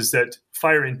reality is that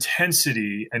fire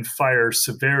intensity and fire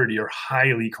severity are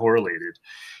highly correlated.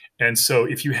 And so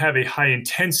if you have a high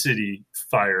intensity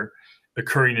fire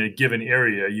occurring in a given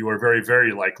area, you are very,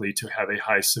 very likely to have a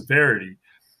high severity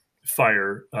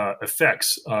fire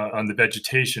effects on the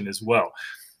vegetation as well.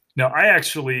 Now, I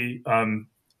actually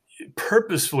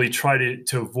purposefully try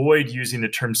to avoid using the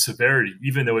term severity,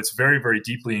 even though it's very, very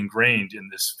deeply ingrained in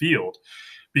this field,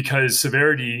 because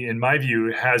severity, in my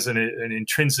view, has an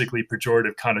intrinsically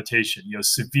pejorative connotation.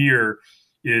 Severe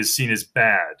is seen as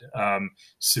bad.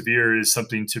 Severe is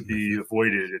something to be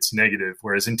avoided. It's negative,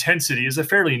 whereas intensity is a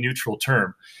fairly neutral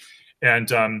term. And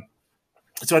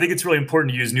so I think it's really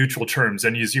important to use neutral terms.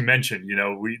 And as you mentioned,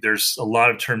 there's a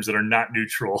lot of terms that are not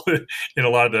neutral in a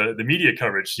lot of the media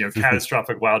coverage.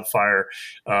 Catastrophic wildfire,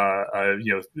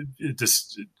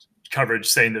 coverage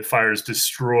saying that fire is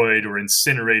destroyed or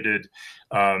incinerated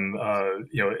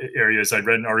areas. I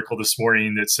read an article this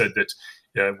morning that said that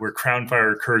where crown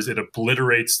fire occurs, it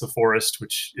obliterates the forest,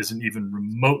 which isn't even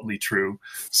remotely true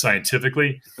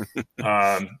scientifically.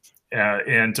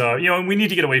 And we need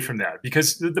to get away from that,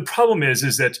 because the problem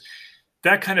is that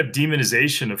kind of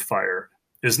demonization of fire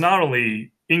is not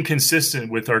only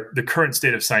inconsistent with the current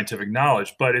state of scientific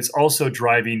knowledge, but it's also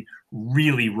driving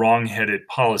really wrong-headed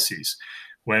policies.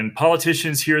 When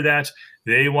politicians hear that,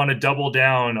 they want to double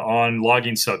down on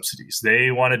logging subsidies.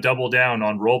 They want to double down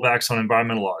on rollbacks on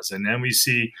environmental laws. And then we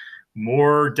see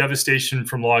more devastation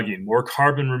from logging, more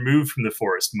carbon removed from the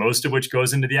forest, most of which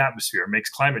goes into the atmosphere, makes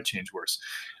climate change worse.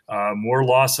 More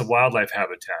loss of wildlife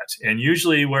habitat. And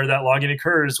usually where that logging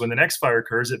occurs, when the next fire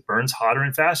occurs, it burns hotter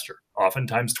and faster,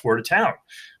 oftentimes toward a town,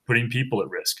 putting people at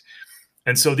risk.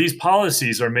 And so these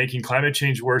policies are making climate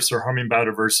change worse, they're harming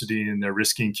biodiversity, and they're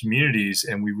risking communities,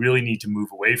 and we really need to move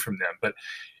away from them. But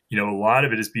a lot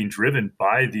of it is being driven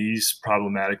by these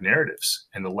problematic narratives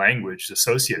and the language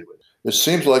associated with it. It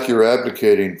seems like you're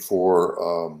advocating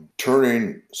for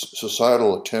turning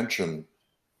societal attention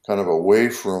kind of away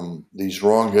from these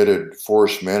wrong-headed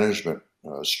forest management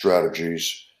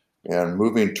strategies and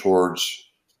moving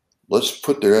towards, let's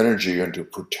put their energy into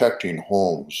protecting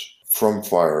homes from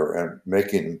fire and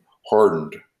making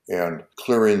hardened and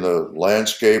clearing the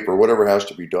landscape or whatever has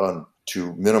to be done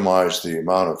to minimize the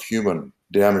amount of human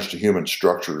damage to human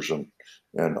structures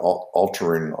and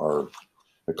altering our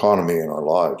economy and our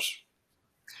lives.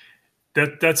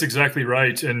 That's exactly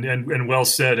right, and well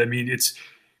said. I mean,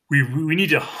 we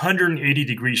need a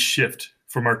 180-degree shift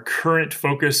from our current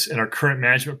focus and our current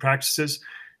management practices,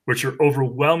 which are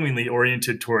overwhelmingly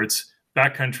oriented towards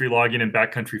backcountry logging and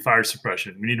backcountry fire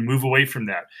suppression. We need to move away from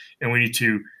that, and we need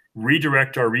to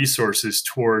redirect our resources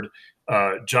toward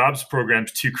jobs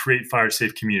programs to create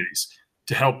fire-safe communities,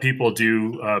 to help people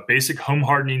do basic home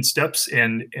hardening steps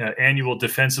and annual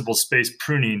defensible space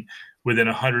pruning within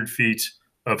 100 feet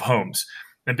of homes.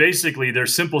 And basically, they're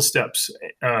simple steps.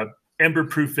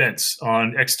 Ember-proof vents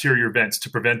on exterior vents to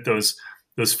prevent those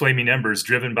flaming embers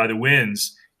driven by the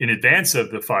winds in advance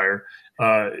of the fire,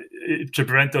 to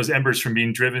prevent those embers from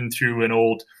being driven through an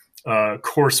old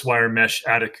coarse wire mesh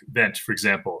attic vent, for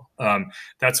example.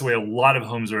 That's the way a lot of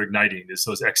homes are igniting, is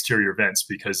those exterior vents,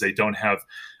 because they don't have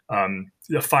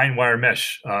a fine wire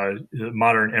mesh,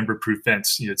 modern ember-proof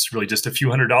vents. It's really just a few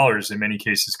 $100s in many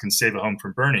cases can save a home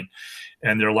from burning.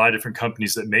 And there are a lot of different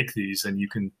companies that make these, and you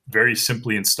can very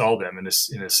simply install them in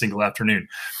a single afternoon.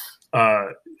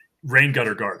 Rain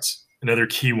gutter guards, another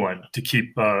key one to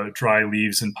keep dry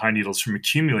leaves and pine needles from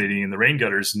accumulating in the rain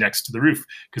gutters next to the roof,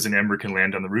 because an ember can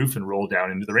land on the roof and roll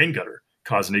down into the rain gutter,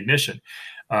 cause an ignition.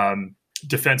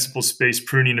 Defensible space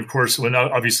pruning, of course, when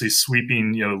obviously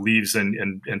sweeping leaves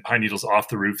and pine needles off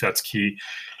the roof, that's key.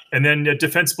 And then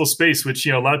defensible space, which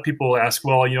a lot of people ask,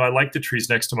 well, I like the trees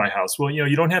next to my house. Well,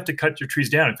 you don't have to cut your trees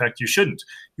down. In fact, you shouldn't.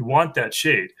 You want that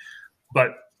shade,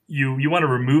 but you want to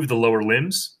remove the lower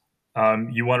limbs.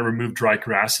 You want to remove dry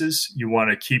grasses. You want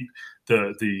to keep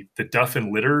the duff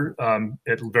and litter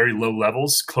at very low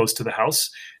levels close to the house,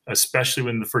 especially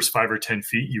when the first 5 or 10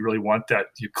 feet. You really want that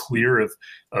clear of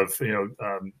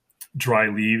dry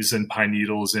leaves and pine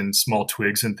needles and small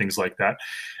twigs and things like that.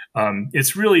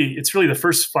 It's really the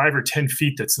first 5 or 10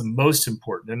 feet that's the most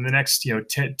important, and the next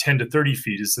 10 to 30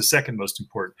 feet is the second most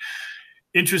important.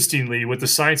 Interestingly, what the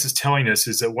science is telling us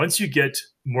is that once you get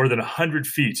more than 100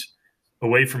 feet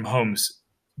away from homes,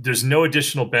 there's no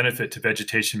additional benefit to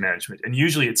vegetation management, and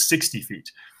usually it's 60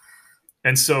 feet.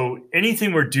 And so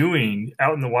anything we're doing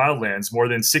out in the wildlands more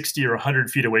than 60 or 100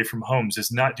 feet away from homes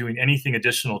is not doing anything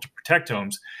additional to protect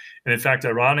homes. And in fact,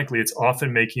 ironically, it's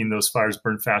often making those fires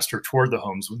burn faster toward the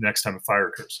homes next time a fire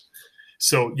occurs.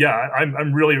 So yeah,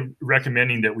 I'm really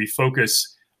recommending that we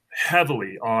focus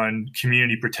heavily on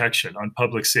community protection, on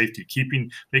public safety,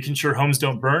 making sure homes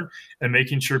don't burn, and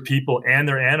making sure people and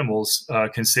their animals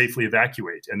can safely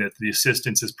evacuate, and that the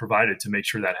assistance is provided to make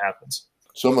sure that happens.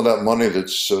 Some of that money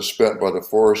that's spent by the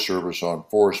Forest Service on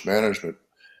forest management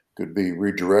could be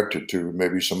redirected to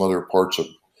maybe some other parts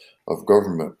of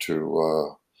government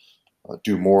to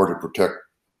do more to protect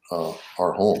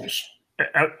our homes.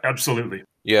 Absolutely.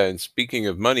 Yeah, and speaking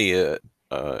of money,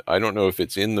 I don't know if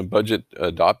it's in the budget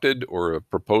adopted or a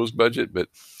proposed budget, but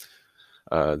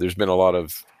there's been a lot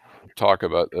of talk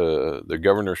about the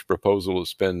governor's proposal to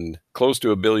spend close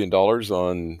to $1 billion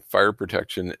on fire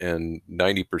protection, and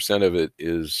 90% of it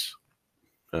is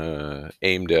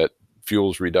aimed at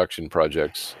fuels reduction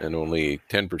projects and only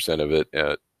 10% of it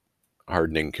at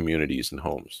hardening communities and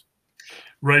homes.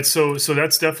 Right. So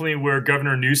that's definitely where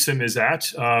Governor Newsom is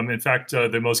at. In fact,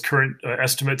 the most current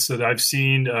estimates that I've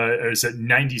seen is that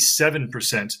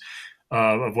 97%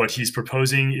 of what he's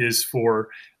proposing is for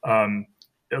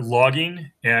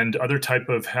logging and other type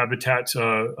of habitat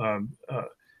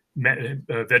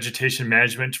vegetation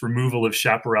management, removal of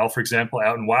chaparral, for example,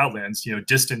 out in wildlands,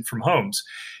 distant from homes.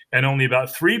 And only about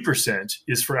 3%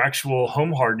 is for actual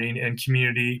home hardening and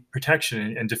community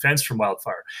protection and defense from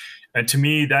wildfire. And to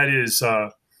me,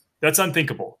 that's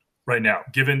unthinkable right now,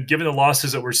 given the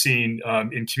losses that we're seeing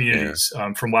in communities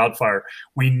from wildfire.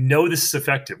 We know this is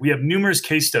effective. We have numerous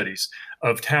case studies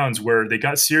of towns where they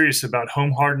got serious about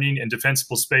home hardening and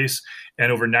defensible space,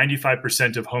 and over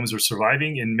 95% of homes are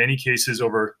surviving. In many cases,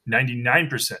 over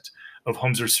 99% of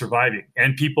homes are surviving,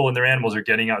 and people and their animals are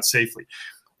getting out safely.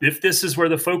 If this is where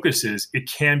the focus is,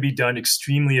 it can be done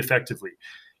extremely effectively.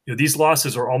 These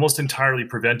losses are almost entirely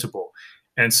preventable.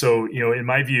 And so, in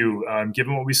my view,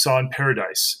 given what we saw in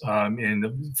Paradise in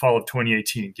the fall of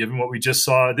 2018, given what we just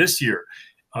saw this year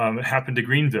happen to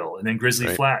Greenville and then Grizzly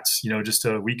Flats, just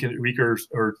a week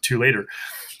or two later,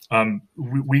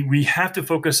 we have to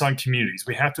focus on communities.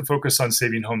 We have to focus on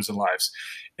saving homes and lives.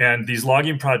 And these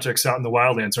logging projects out in the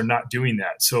wildlands are not doing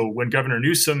that. So when Governor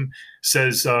Newsom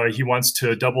says he wants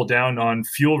to double down on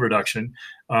fuel reduction,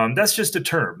 that's just a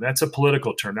term. That's a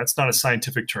political term. That's not a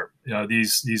scientific term.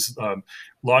 These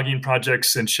logging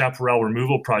projects and chaparral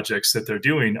removal projects that they're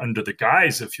doing under the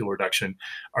guise of fuel reduction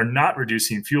are not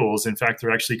reducing fuels. In fact, they're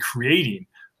actually creating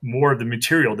more of the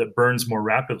material that burns more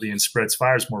rapidly and spreads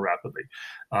fires more rapidly.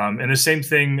 And the same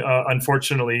thing,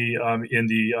 unfortunately, in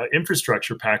the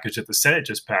infrastructure package that the Senate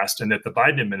just passed and that the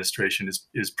Biden administration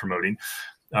is promoting.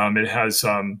 It has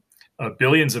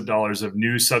billions of dollars of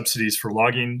new subsidies for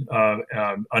logging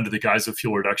under the guise of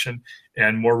fuel reduction,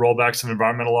 and more rollbacks of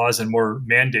environmental laws and more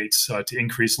mandates to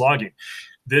increase logging.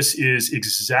 This is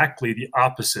exactly the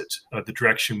opposite of the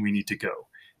direction we need to go,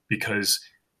 because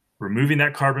removing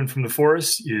that carbon from the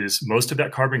forest is most of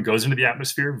that carbon goes into the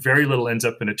atmosphere. Very little ends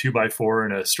up in a 2x4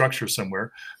 in a structure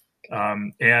somewhere.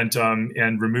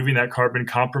 And removing that carbon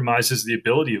compromises the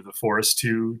ability of the forest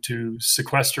to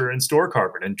sequester and store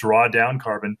carbon and draw down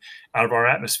carbon out of our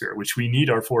atmosphere, which we need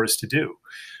our forest to do.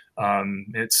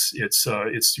 It's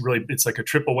like a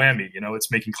triple whammy.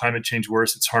 It's making climate change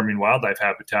worse. It's harming wildlife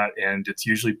habitat, and it's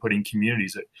usually putting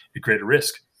communities at greater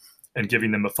risk and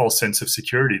giving them a false sense of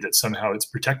security that somehow it's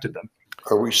protected them.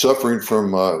 Are we suffering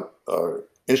from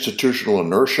institutional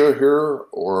inertia here,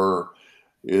 or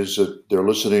is it they're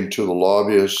listening to the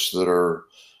lobbyists that are,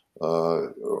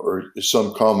 or is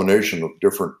some combination of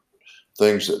different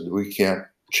things that we can't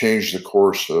change the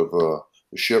course of the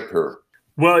ship here?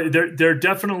 Well, there's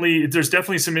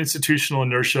definitely some institutional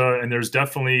inertia, and there's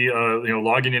definitely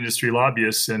logging industry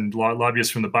lobbyists and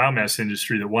lobbyists from the biomass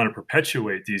industry that want to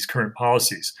perpetuate these current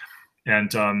policies.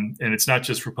 And it's not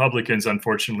just Republicans,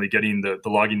 unfortunately, getting the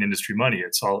logging industry money.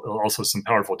 It's also some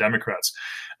powerful Democrats.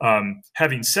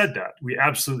 Having said that, we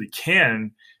absolutely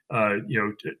can,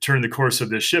 turn the course of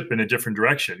this ship in a different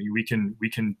direction. We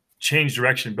can change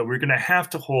direction, but we're going to have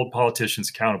to hold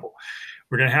politicians accountable.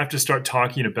 We're going to have to start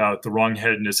talking about the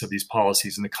wrongheadedness of these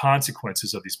policies and the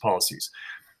consequences of these policies,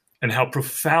 and how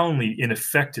profoundly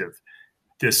ineffective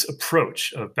this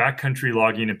approach of backcountry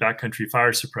logging and backcountry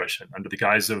fire suppression under the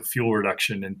guise of fuel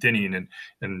reduction and thinning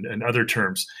and other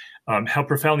terms, how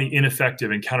profoundly ineffective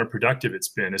and counterproductive it's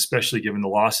been, especially given the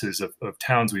losses of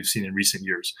towns we've seen in recent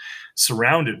years,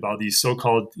 surrounded by these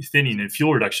so-called thinning and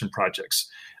fuel reduction projects,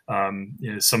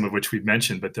 some of which we've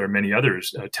mentioned, but there are many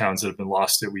others towns that have been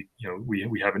lost that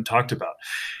we haven't talked about.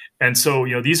 And so,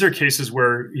 these are cases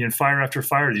where fire after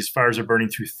fire, these fires are burning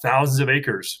through thousands of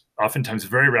acres, oftentimes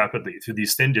very rapidly through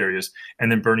these thinned areas,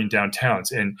 and then burning down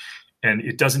towns. And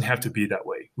it doesn't have to be that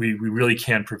way. We really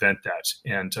can prevent that.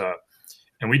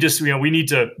 And we just, we need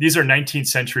to, these are 19th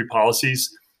century policies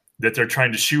that they're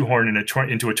trying to shoehorn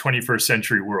into a 21st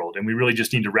century world. And we really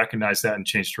just need to recognize that and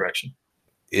change direction.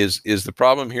 Is the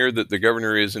problem here that the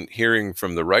governor isn't hearing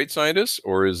from the right scientists,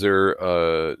 or is there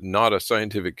not a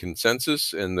scientific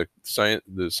consensus and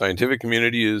the scientific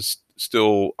community is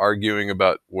still arguing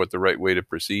about what the right way to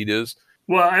proceed is?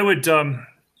 Well, I would.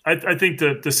 I think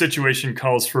that the situation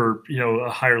calls for a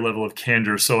higher level of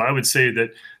candor. So I would say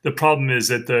that the problem is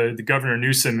that the Governor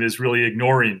Newsom is really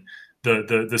ignoring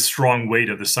the strong weight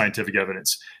of the scientific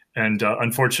evidence, and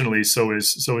unfortunately, so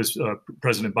is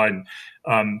President Biden.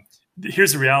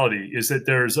 Here's the reality: is that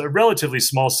there's a relatively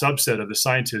small subset of the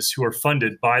scientists who are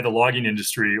funded by the logging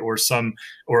industry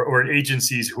or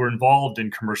agencies who are involved in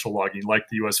commercial logging, like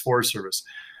the U.S. Forest Service.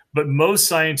 But most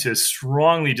scientists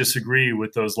strongly disagree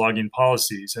with those logging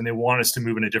policies, and they want us to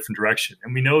move in a different direction.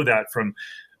 And we know that from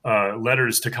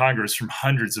letters to Congress from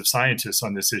hundreds of scientists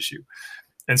on this issue.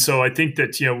 And so I think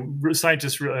that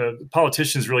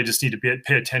politicians really just need to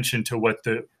pay attention to what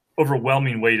the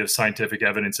overwhelming weight of scientific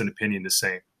evidence and opinion is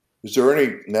saying. Is there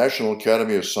any National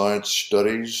Academy of Science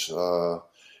studies?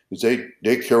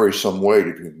 They carry some weight.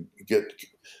 If you get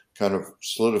kind of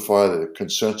solidify the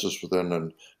consensus within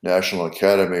the National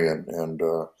Academy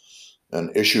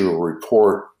and issue a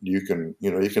report, you can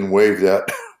waive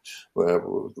that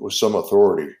with some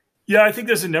authority. Yeah, I think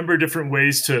there's a number of different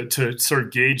ways to sort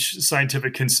of gauge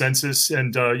scientific consensus,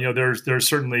 and there's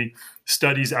certainly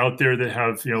studies out there that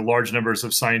have large numbers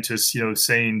of scientists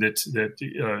saying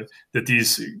that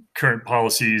these current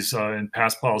policies and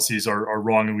past policies are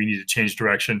wrong and we need to change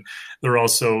direction. There are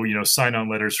also sign-on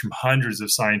letters from hundreds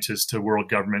of scientists to world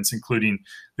governments, including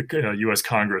the U.S.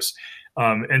 Congress,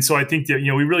 and so I think that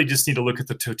we really just need to look at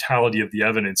the totality of the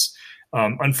evidence.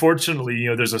 Unfortunately,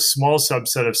 there's a small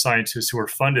subset of scientists who are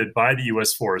funded by the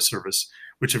U.S. Forest Service,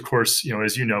 which, of course,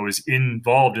 as you know, is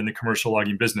involved in the commercial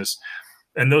logging business.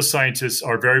 And those scientists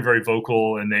are very, very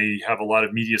vocal, and they have a lot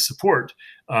of media support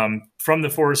from the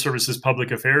Forest Service's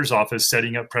Public Affairs Office,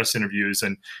 setting up press interviews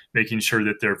and making sure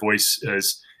that their voice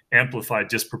is amplified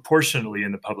disproportionately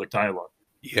in the public dialogue.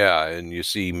 Yeah, and you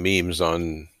see memes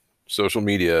on social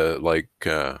media like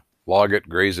log it,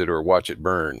 graze it, or watch it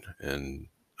burn. And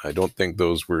I don't think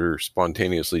those were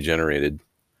spontaneously generated,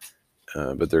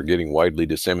 but they're getting widely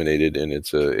disseminated, and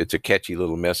it's a catchy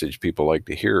little message people like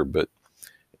to hear, but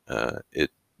it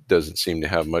doesn't seem to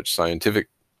have much scientific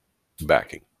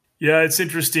backing. Yeah, it's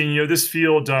interesting. This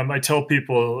field, I tell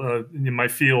people in my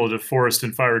field of forest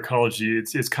and fire ecology,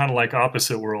 it's kind of like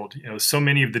opposite world. So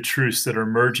many of the truths that are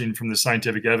emerging from the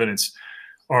scientific evidence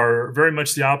are very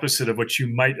much the opposite of what you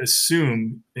might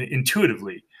assume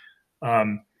intuitively.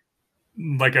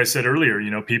 Like I said earlier,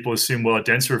 people assume, well, a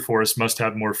denser forest must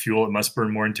have more fuel. It must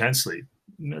burn more intensely.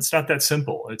 It's not that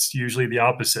simple. It's usually the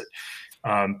opposite.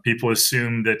 People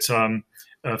assume that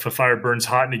if a fire burns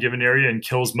hot in a given area and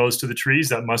kills most of the trees,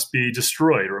 that must be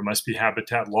destroyed or it must be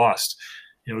habitat lost.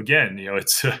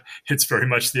 It's very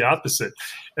much the opposite.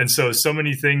 And so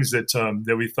many things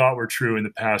that we thought were true in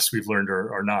the past, we've learned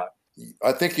are not.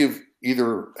 I think you've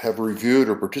either have reviewed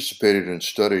or participated in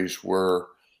studies where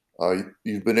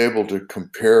you've been able to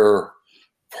compare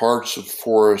parts of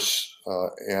forests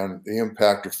and the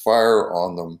impact of fire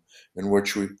on them, in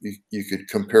which you could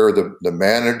compare the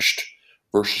managed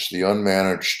versus the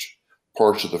unmanaged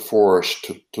parts of the forest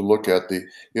to look at the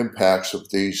impacts of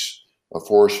these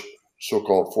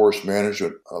so-called forest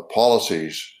management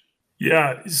policies.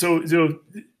 Yeah, so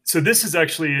this is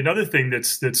actually another thing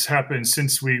that's happened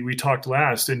since we talked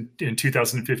last in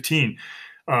 2015.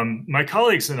 My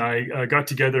colleagues and I got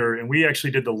together, and we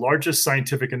actually did the largest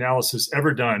scientific analysis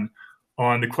ever done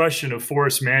on the question of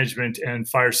forest management and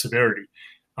fire severity.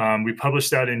 We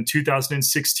published that in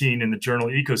 2016 in the journal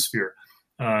Ecosphere.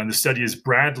 The study is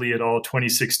Bradley et al.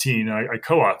 2016. I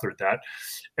co-authored that.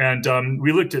 And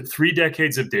we looked at 3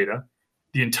 decades of data,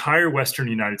 the entire Western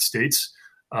United States,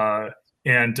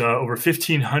 and over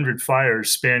 1,500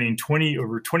 fires spanning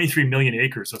over 23 million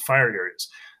acres of fire areas.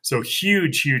 So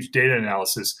huge data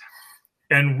analysis.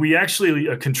 And we actually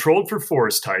controlled for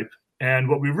forest type. And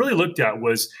what we really looked at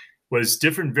was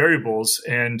different variables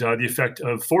and the effect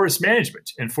of forest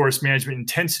management and forest management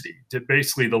intensity, to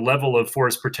basically the level of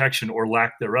forest protection or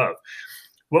lack thereof.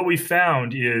 What we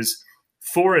found is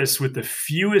forests with the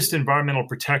fewest environmental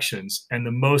protections and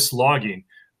the most logging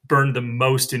burned the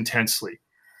most intensely.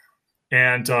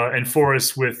 And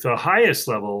forests with the highest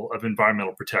level of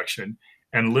environmental protection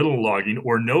and little logging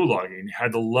or no logging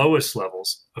had the lowest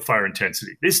levels of fire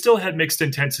intensity. They still had mixed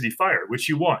intensity fire, which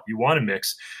you want. You want to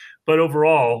mix. But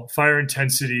overall, fire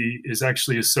intensity is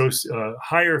actually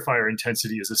higher fire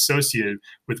intensity is associated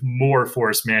with more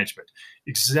forest management.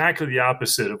 Exactly the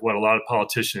opposite of what a lot of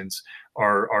politicians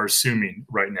are assuming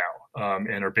right now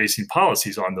and are basing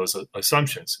policies on those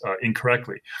assumptions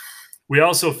incorrectly. We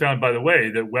also found, by the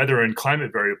way, that weather and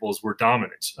climate variables were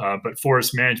dominant, but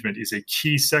forest management is a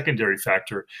key secondary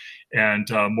factor, and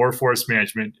more forest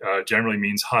management generally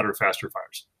means hotter, faster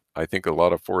fires. I think a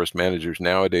lot of forest managers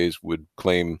nowadays would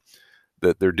claim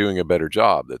that they're doing a better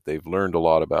job, that they've learned a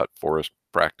lot about forest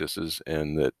practices,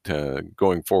 and that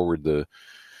going forward,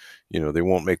 they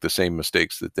won't make the same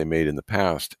mistakes that they made in the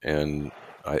past. And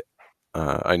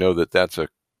I know that that's a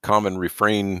common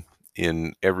refrain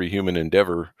in every human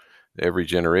endeavor. Every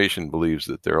generation believes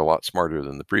that they're a lot smarter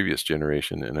than the previous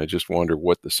generation. And I just wonder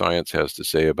what the science has to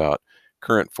say about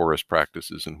current forest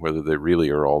practices and whether they really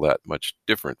are all that much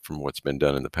different from what's been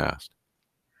done in the past.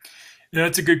 Yeah,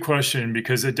 that's a good question,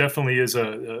 because it definitely is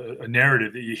a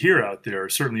narrative that you hear out there,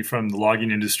 certainly from the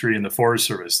logging industry and the Forest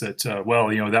Service, that,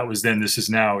 that was then, this is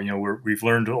now, we've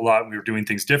learned a lot, we're doing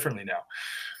things differently now.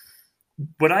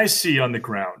 What I see on the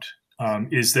ground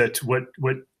is that what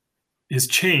has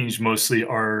changed mostly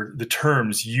are the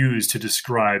terms used to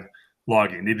describe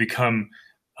logging. They become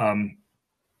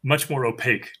much more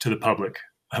opaque to the public,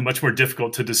 much more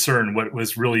difficult to discern what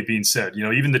was really being said.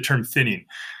 Even the term thinning.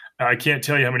 I can't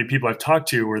tell you how many people I've talked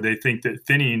to where they think that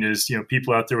thinning is,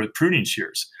 people out there with pruning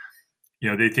shears.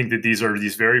 They think that these are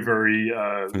these very, very,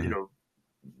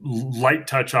 light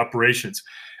touch operations.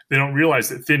 They don't realize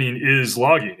that thinning is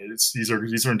logging. These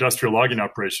are industrial logging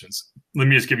operations. Let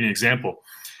me just give you an example.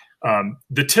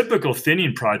 The typical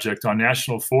thinning project on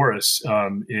national forests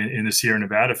in the Sierra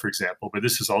Nevada, for example, but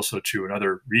this is also true in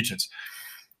other regions,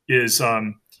 is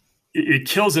it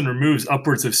kills and removes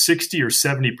upwards of 60 or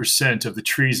 70% of the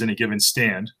trees in a given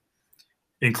stand,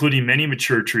 including many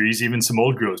mature trees, even some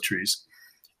old growth trees.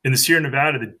 In the Sierra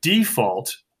Nevada, the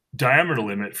default diameter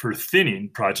limit for thinning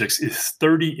projects is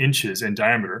 30 inches in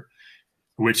diameter,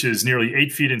 which is nearly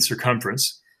 8 feet in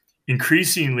circumference.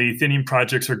 Increasingly, thinning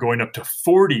projects are going up to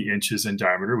 40 inches in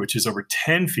diameter, which is over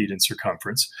 10 feet in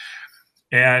circumference.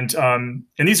 And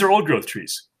these are old growth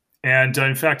trees. And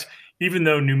in fact, even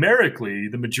though numerically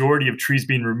the majority of trees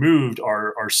being removed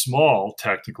are small,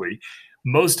 technically,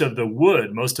 most of the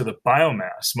wood, most of the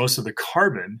biomass, most of the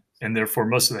carbon, and therefore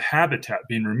most of the habitat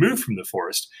being removed from the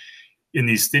forest in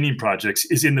these thinning projects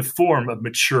is in the form of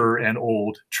mature and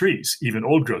old trees, even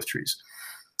old growth trees.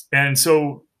 And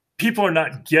so people are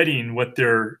not getting what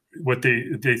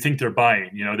they think they're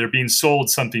buying. They're being sold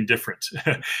something different.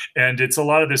 And a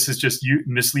lot of this is just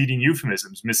misleading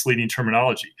euphemisms, misleading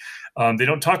terminology. They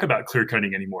don't talk about clear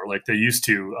cutting anymore like they used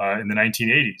to in the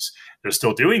 1980s. They're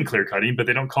still doing clear cutting, but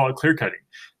they don't call it clear cutting.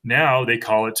 Now they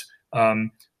call it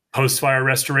post-fire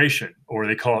restoration, or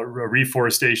they call it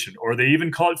reforestation, or they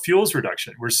even call it fuels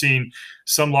reduction. We're seeing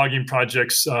some logging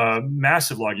projects,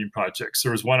 massive logging projects.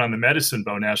 There was one on the Medicine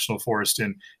Bow National Forest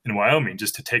in Wyoming,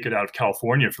 just to take it out of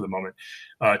California for the moment.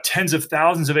 Tens of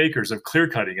thousands of acres of clear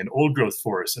cutting in old growth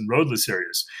forests and roadless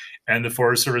areas. And the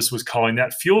Forest Service was calling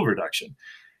that fuel reduction.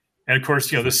 And of course,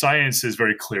 the science is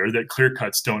very clear that clear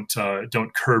cuts don't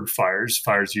curb fires.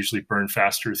 Fires usually burn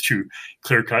faster through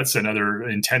clear cuts and other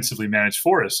intensively managed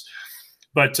forests.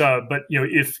 But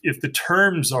if the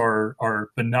terms are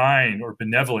benign or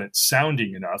benevolent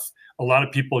sounding enough, a lot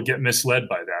of people get misled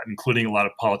by that, including a lot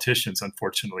of politicians,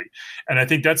 unfortunately. And I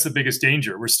think that's the biggest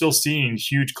danger. We're still seeing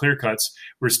huge clear cuts.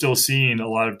 We're still seeing a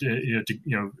lot of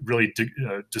really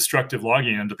destructive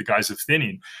logging under the guise of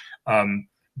thinning.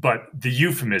 But the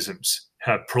euphemisms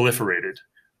have proliferated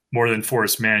more than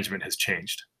forest management has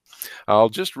changed. I'll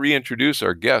just reintroduce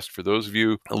our guest. For those of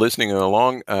you listening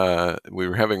along, we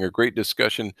were having a great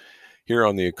discussion here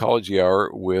on the Ecology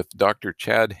Hour with Dr.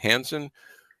 Chad Hansen,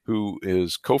 who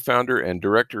is co-founder and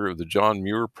director of the John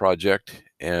Muir Project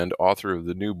and author of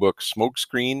the new book,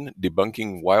 Smokescreen: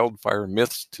 Debunking Wildfire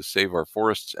Myths to Save Our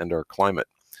Forests and Our Climate.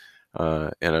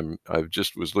 And I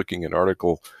just was looking at an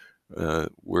article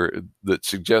that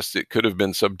suggests it could have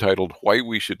been subtitled "Why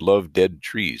We Should Love Dead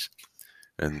Trees,"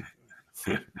 and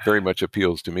very much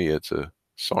appeals to me. It's a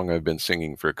song I've been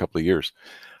singing for a couple of years.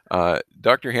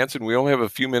 Dr. Hansen, we only have a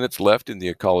few minutes left in the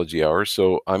Ecology Hour,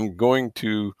 so I'm going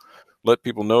to let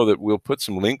people know that we'll put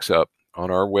some links up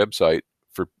on our website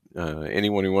for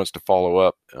anyone who wants to follow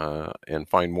up and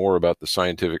find more about the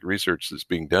scientific research that's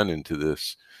being done into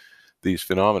these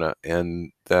phenomena.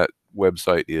 And that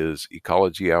website is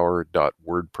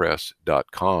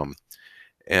ecologyhour.wordpress.com.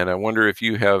 And I wonder if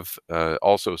you have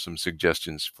also some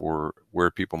suggestions for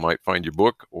where people might find your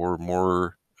book or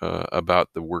more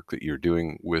about the work that you're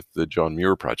doing with the John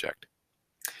Muir Project.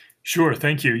 Sure.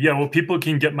 Thank you. Yeah, well, people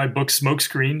can get my book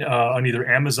Smokescreen on either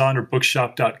Amazon or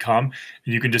bookshop.com.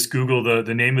 And you can just Google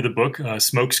the name of the book,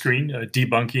 Smokescreen,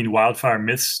 Debunking Wildfire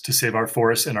Myths to Save Our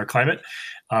Forests and Our Climate.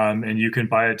 and you can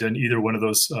buy it in either one of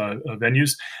those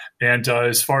venues. And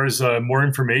as far as more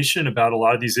information about a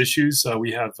lot of these issues,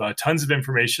 we have tons of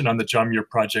information on the John Muir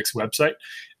Project's website,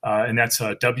 and that's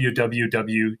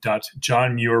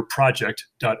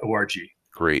www.johnmuirproject.org.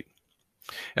 Great.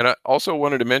 And I also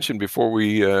wanted to mention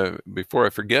before I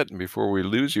forget and before we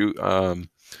lose you,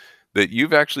 that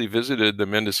you've actually visited the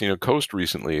Mendocino coast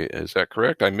recently. Is that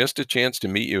correct? I missed a chance to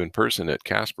meet you in person at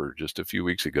Casper just a few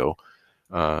weeks ago,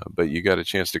 but you got a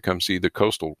chance to come see the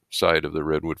coastal side of the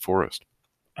redwood forest.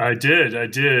 I did.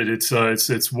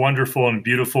 It's wonderful and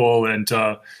beautiful, and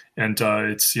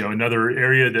it's another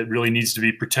area that really needs to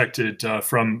be protected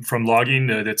from logging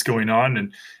that's going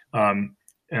on.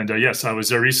 And yes, I was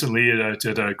there recently at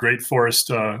a great forest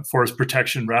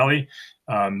protection rally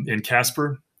in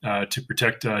Casper to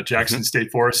protect Jackson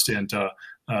State Forest, and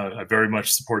I very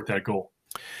much support that goal.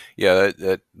 Yeah,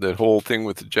 that whole thing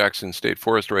with the Jackson State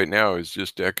Forest right now is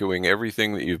just echoing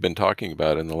everything that you've been talking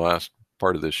about in the last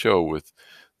part of the show, with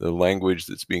the language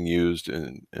that's being used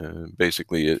and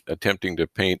basically attempting to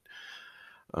paint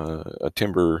a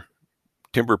timber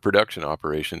production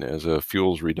operation as a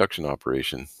fuels reduction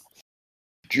operation.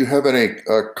 Do you have any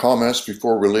comments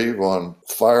before we leave on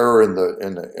fire in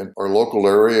our local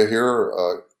area here?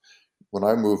 When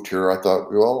I moved here, I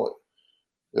thought, well,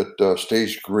 it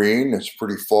stays green. It's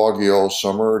pretty foggy all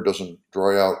summer. It doesn't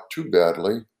dry out too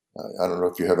badly. I don't know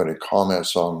if you have any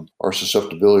comments on our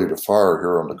susceptibility to fire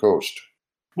here on the coast.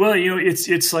 Well,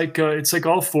 it's like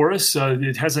all forests.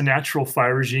 It has a natural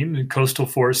fire regime. The coastal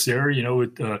forests there,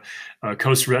 with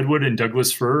coast redwood and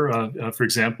Douglas fir, for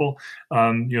example.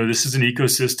 This is an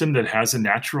ecosystem that has a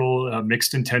natural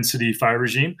mixed intensity fire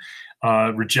regime.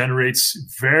 Regenerates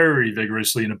very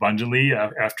vigorously and abundantly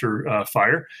after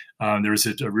fire. There was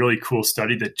a really cool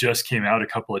study that just came out a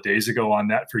couple of days ago on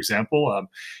that, for example,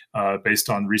 based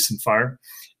on recent fire.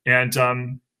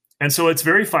 And so it's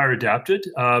very fire adapted,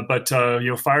 but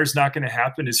fire is not going to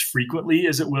happen as frequently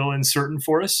as it will in certain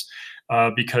forests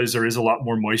because there is a lot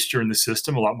more moisture in the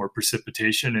system, a lot more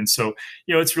precipitation, and so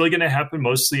it's really going to happen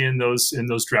mostly in those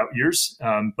drought years.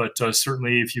 But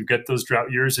certainly, if you get those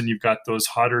drought years and you've got those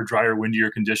hotter, drier,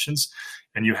 windier conditions,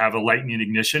 and you have a lightning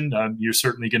ignition, you're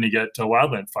certainly going to get a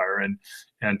wildland fire,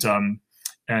 and the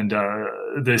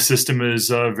system is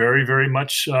very, very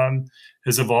much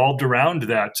has evolved around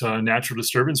that natural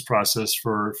disturbance process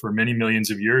for many millions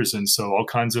of years. And so all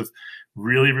kinds of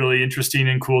really, really interesting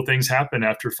and cool things happen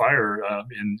after fire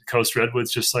in coast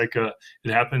redwoods, just like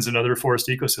it happens in other forest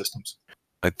ecosystems.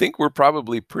 I think we're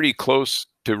probably pretty close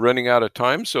to running out of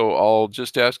time, so I'll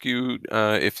just ask you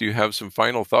if you have some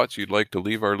final thoughts you'd like to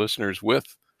leave our listeners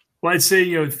with. Well, I'd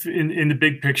say, in the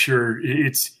big picture,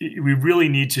 we really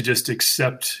need to just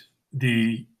accept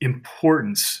the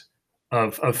importance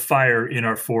of fire in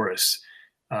our forests.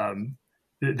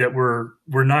 That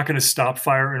we're not going to stop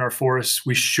fire in our forests.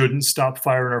 We shouldn't stop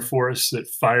fire in our forests. That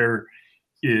fire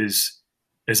is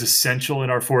as essential in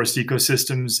our forest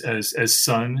ecosystems as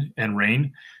sun and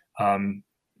rain.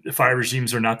 The fire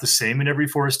regimes are not the same in every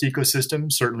forest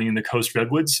ecosystem. Certainly in the coast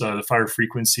redwoods, the fire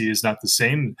frequency is not the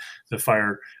same. The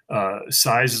fire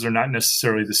sizes are not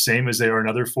necessarily the same as they are in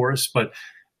other forests, but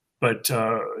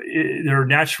there are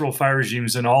natural fire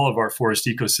regimes in all of our forest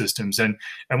ecosystems. And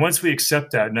once we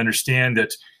accept that and understand that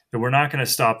we're not going to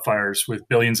stop fires with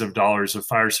billions of dollars of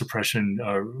fire suppression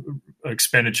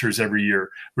expenditures every year,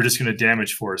 we're just going to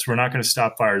damage forests. We're not going to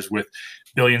stop fires with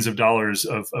billions of dollars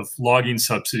of logging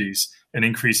subsidies and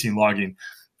increasing logging.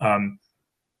 And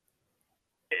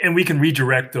we can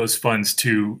redirect those funds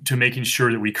to making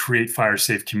sure that we create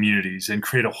fire-safe communities and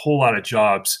create a whole lot of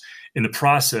jobs in the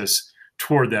process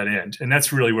toward that end. And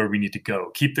that's really where we need to go.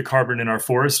 Keep the carbon in our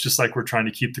forests, just like we're trying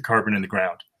to keep the carbon in the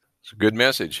ground. It's a good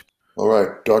message. All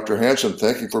right. Dr. Hansen,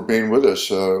 thank you for being with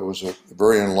us. It was a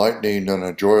very enlightening and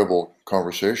enjoyable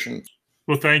conversation.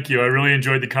 Well, thank you. I really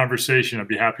enjoyed the conversation. I'd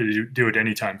be happy to do it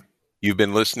anytime. You've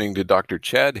been listening to Dr.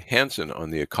 Chad Hansen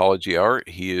on the Ecology Hour.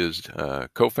 He is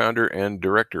co-founder and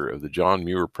director of the John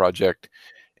Muir Project,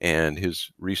 and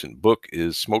his recent book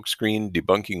is Smokescreen: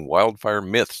 Debunking Wildfire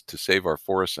Myths to Save Our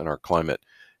Forests and Our Climate.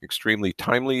 Extremely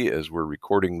timely as we're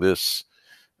recording this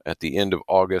at the end of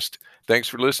August. Thanks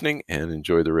for listening, and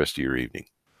enjoy the rest of your evening.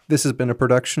 This has been a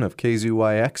production of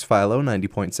KZYX Philo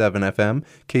 90.7 FM,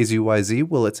 KZYZ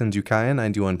Willits and Ukiah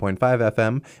 91.5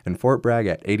 FM, and Fort Bragg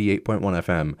at 88.1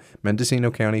 FM,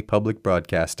 Mendocino County Public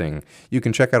Broadcasting. You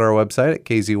can check out our website at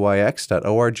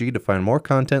kzyx.org to find more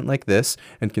content like this,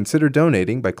 and consider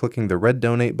donating by clicking the red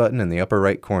donate button in the upper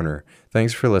right corner.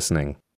 Thanks for listening.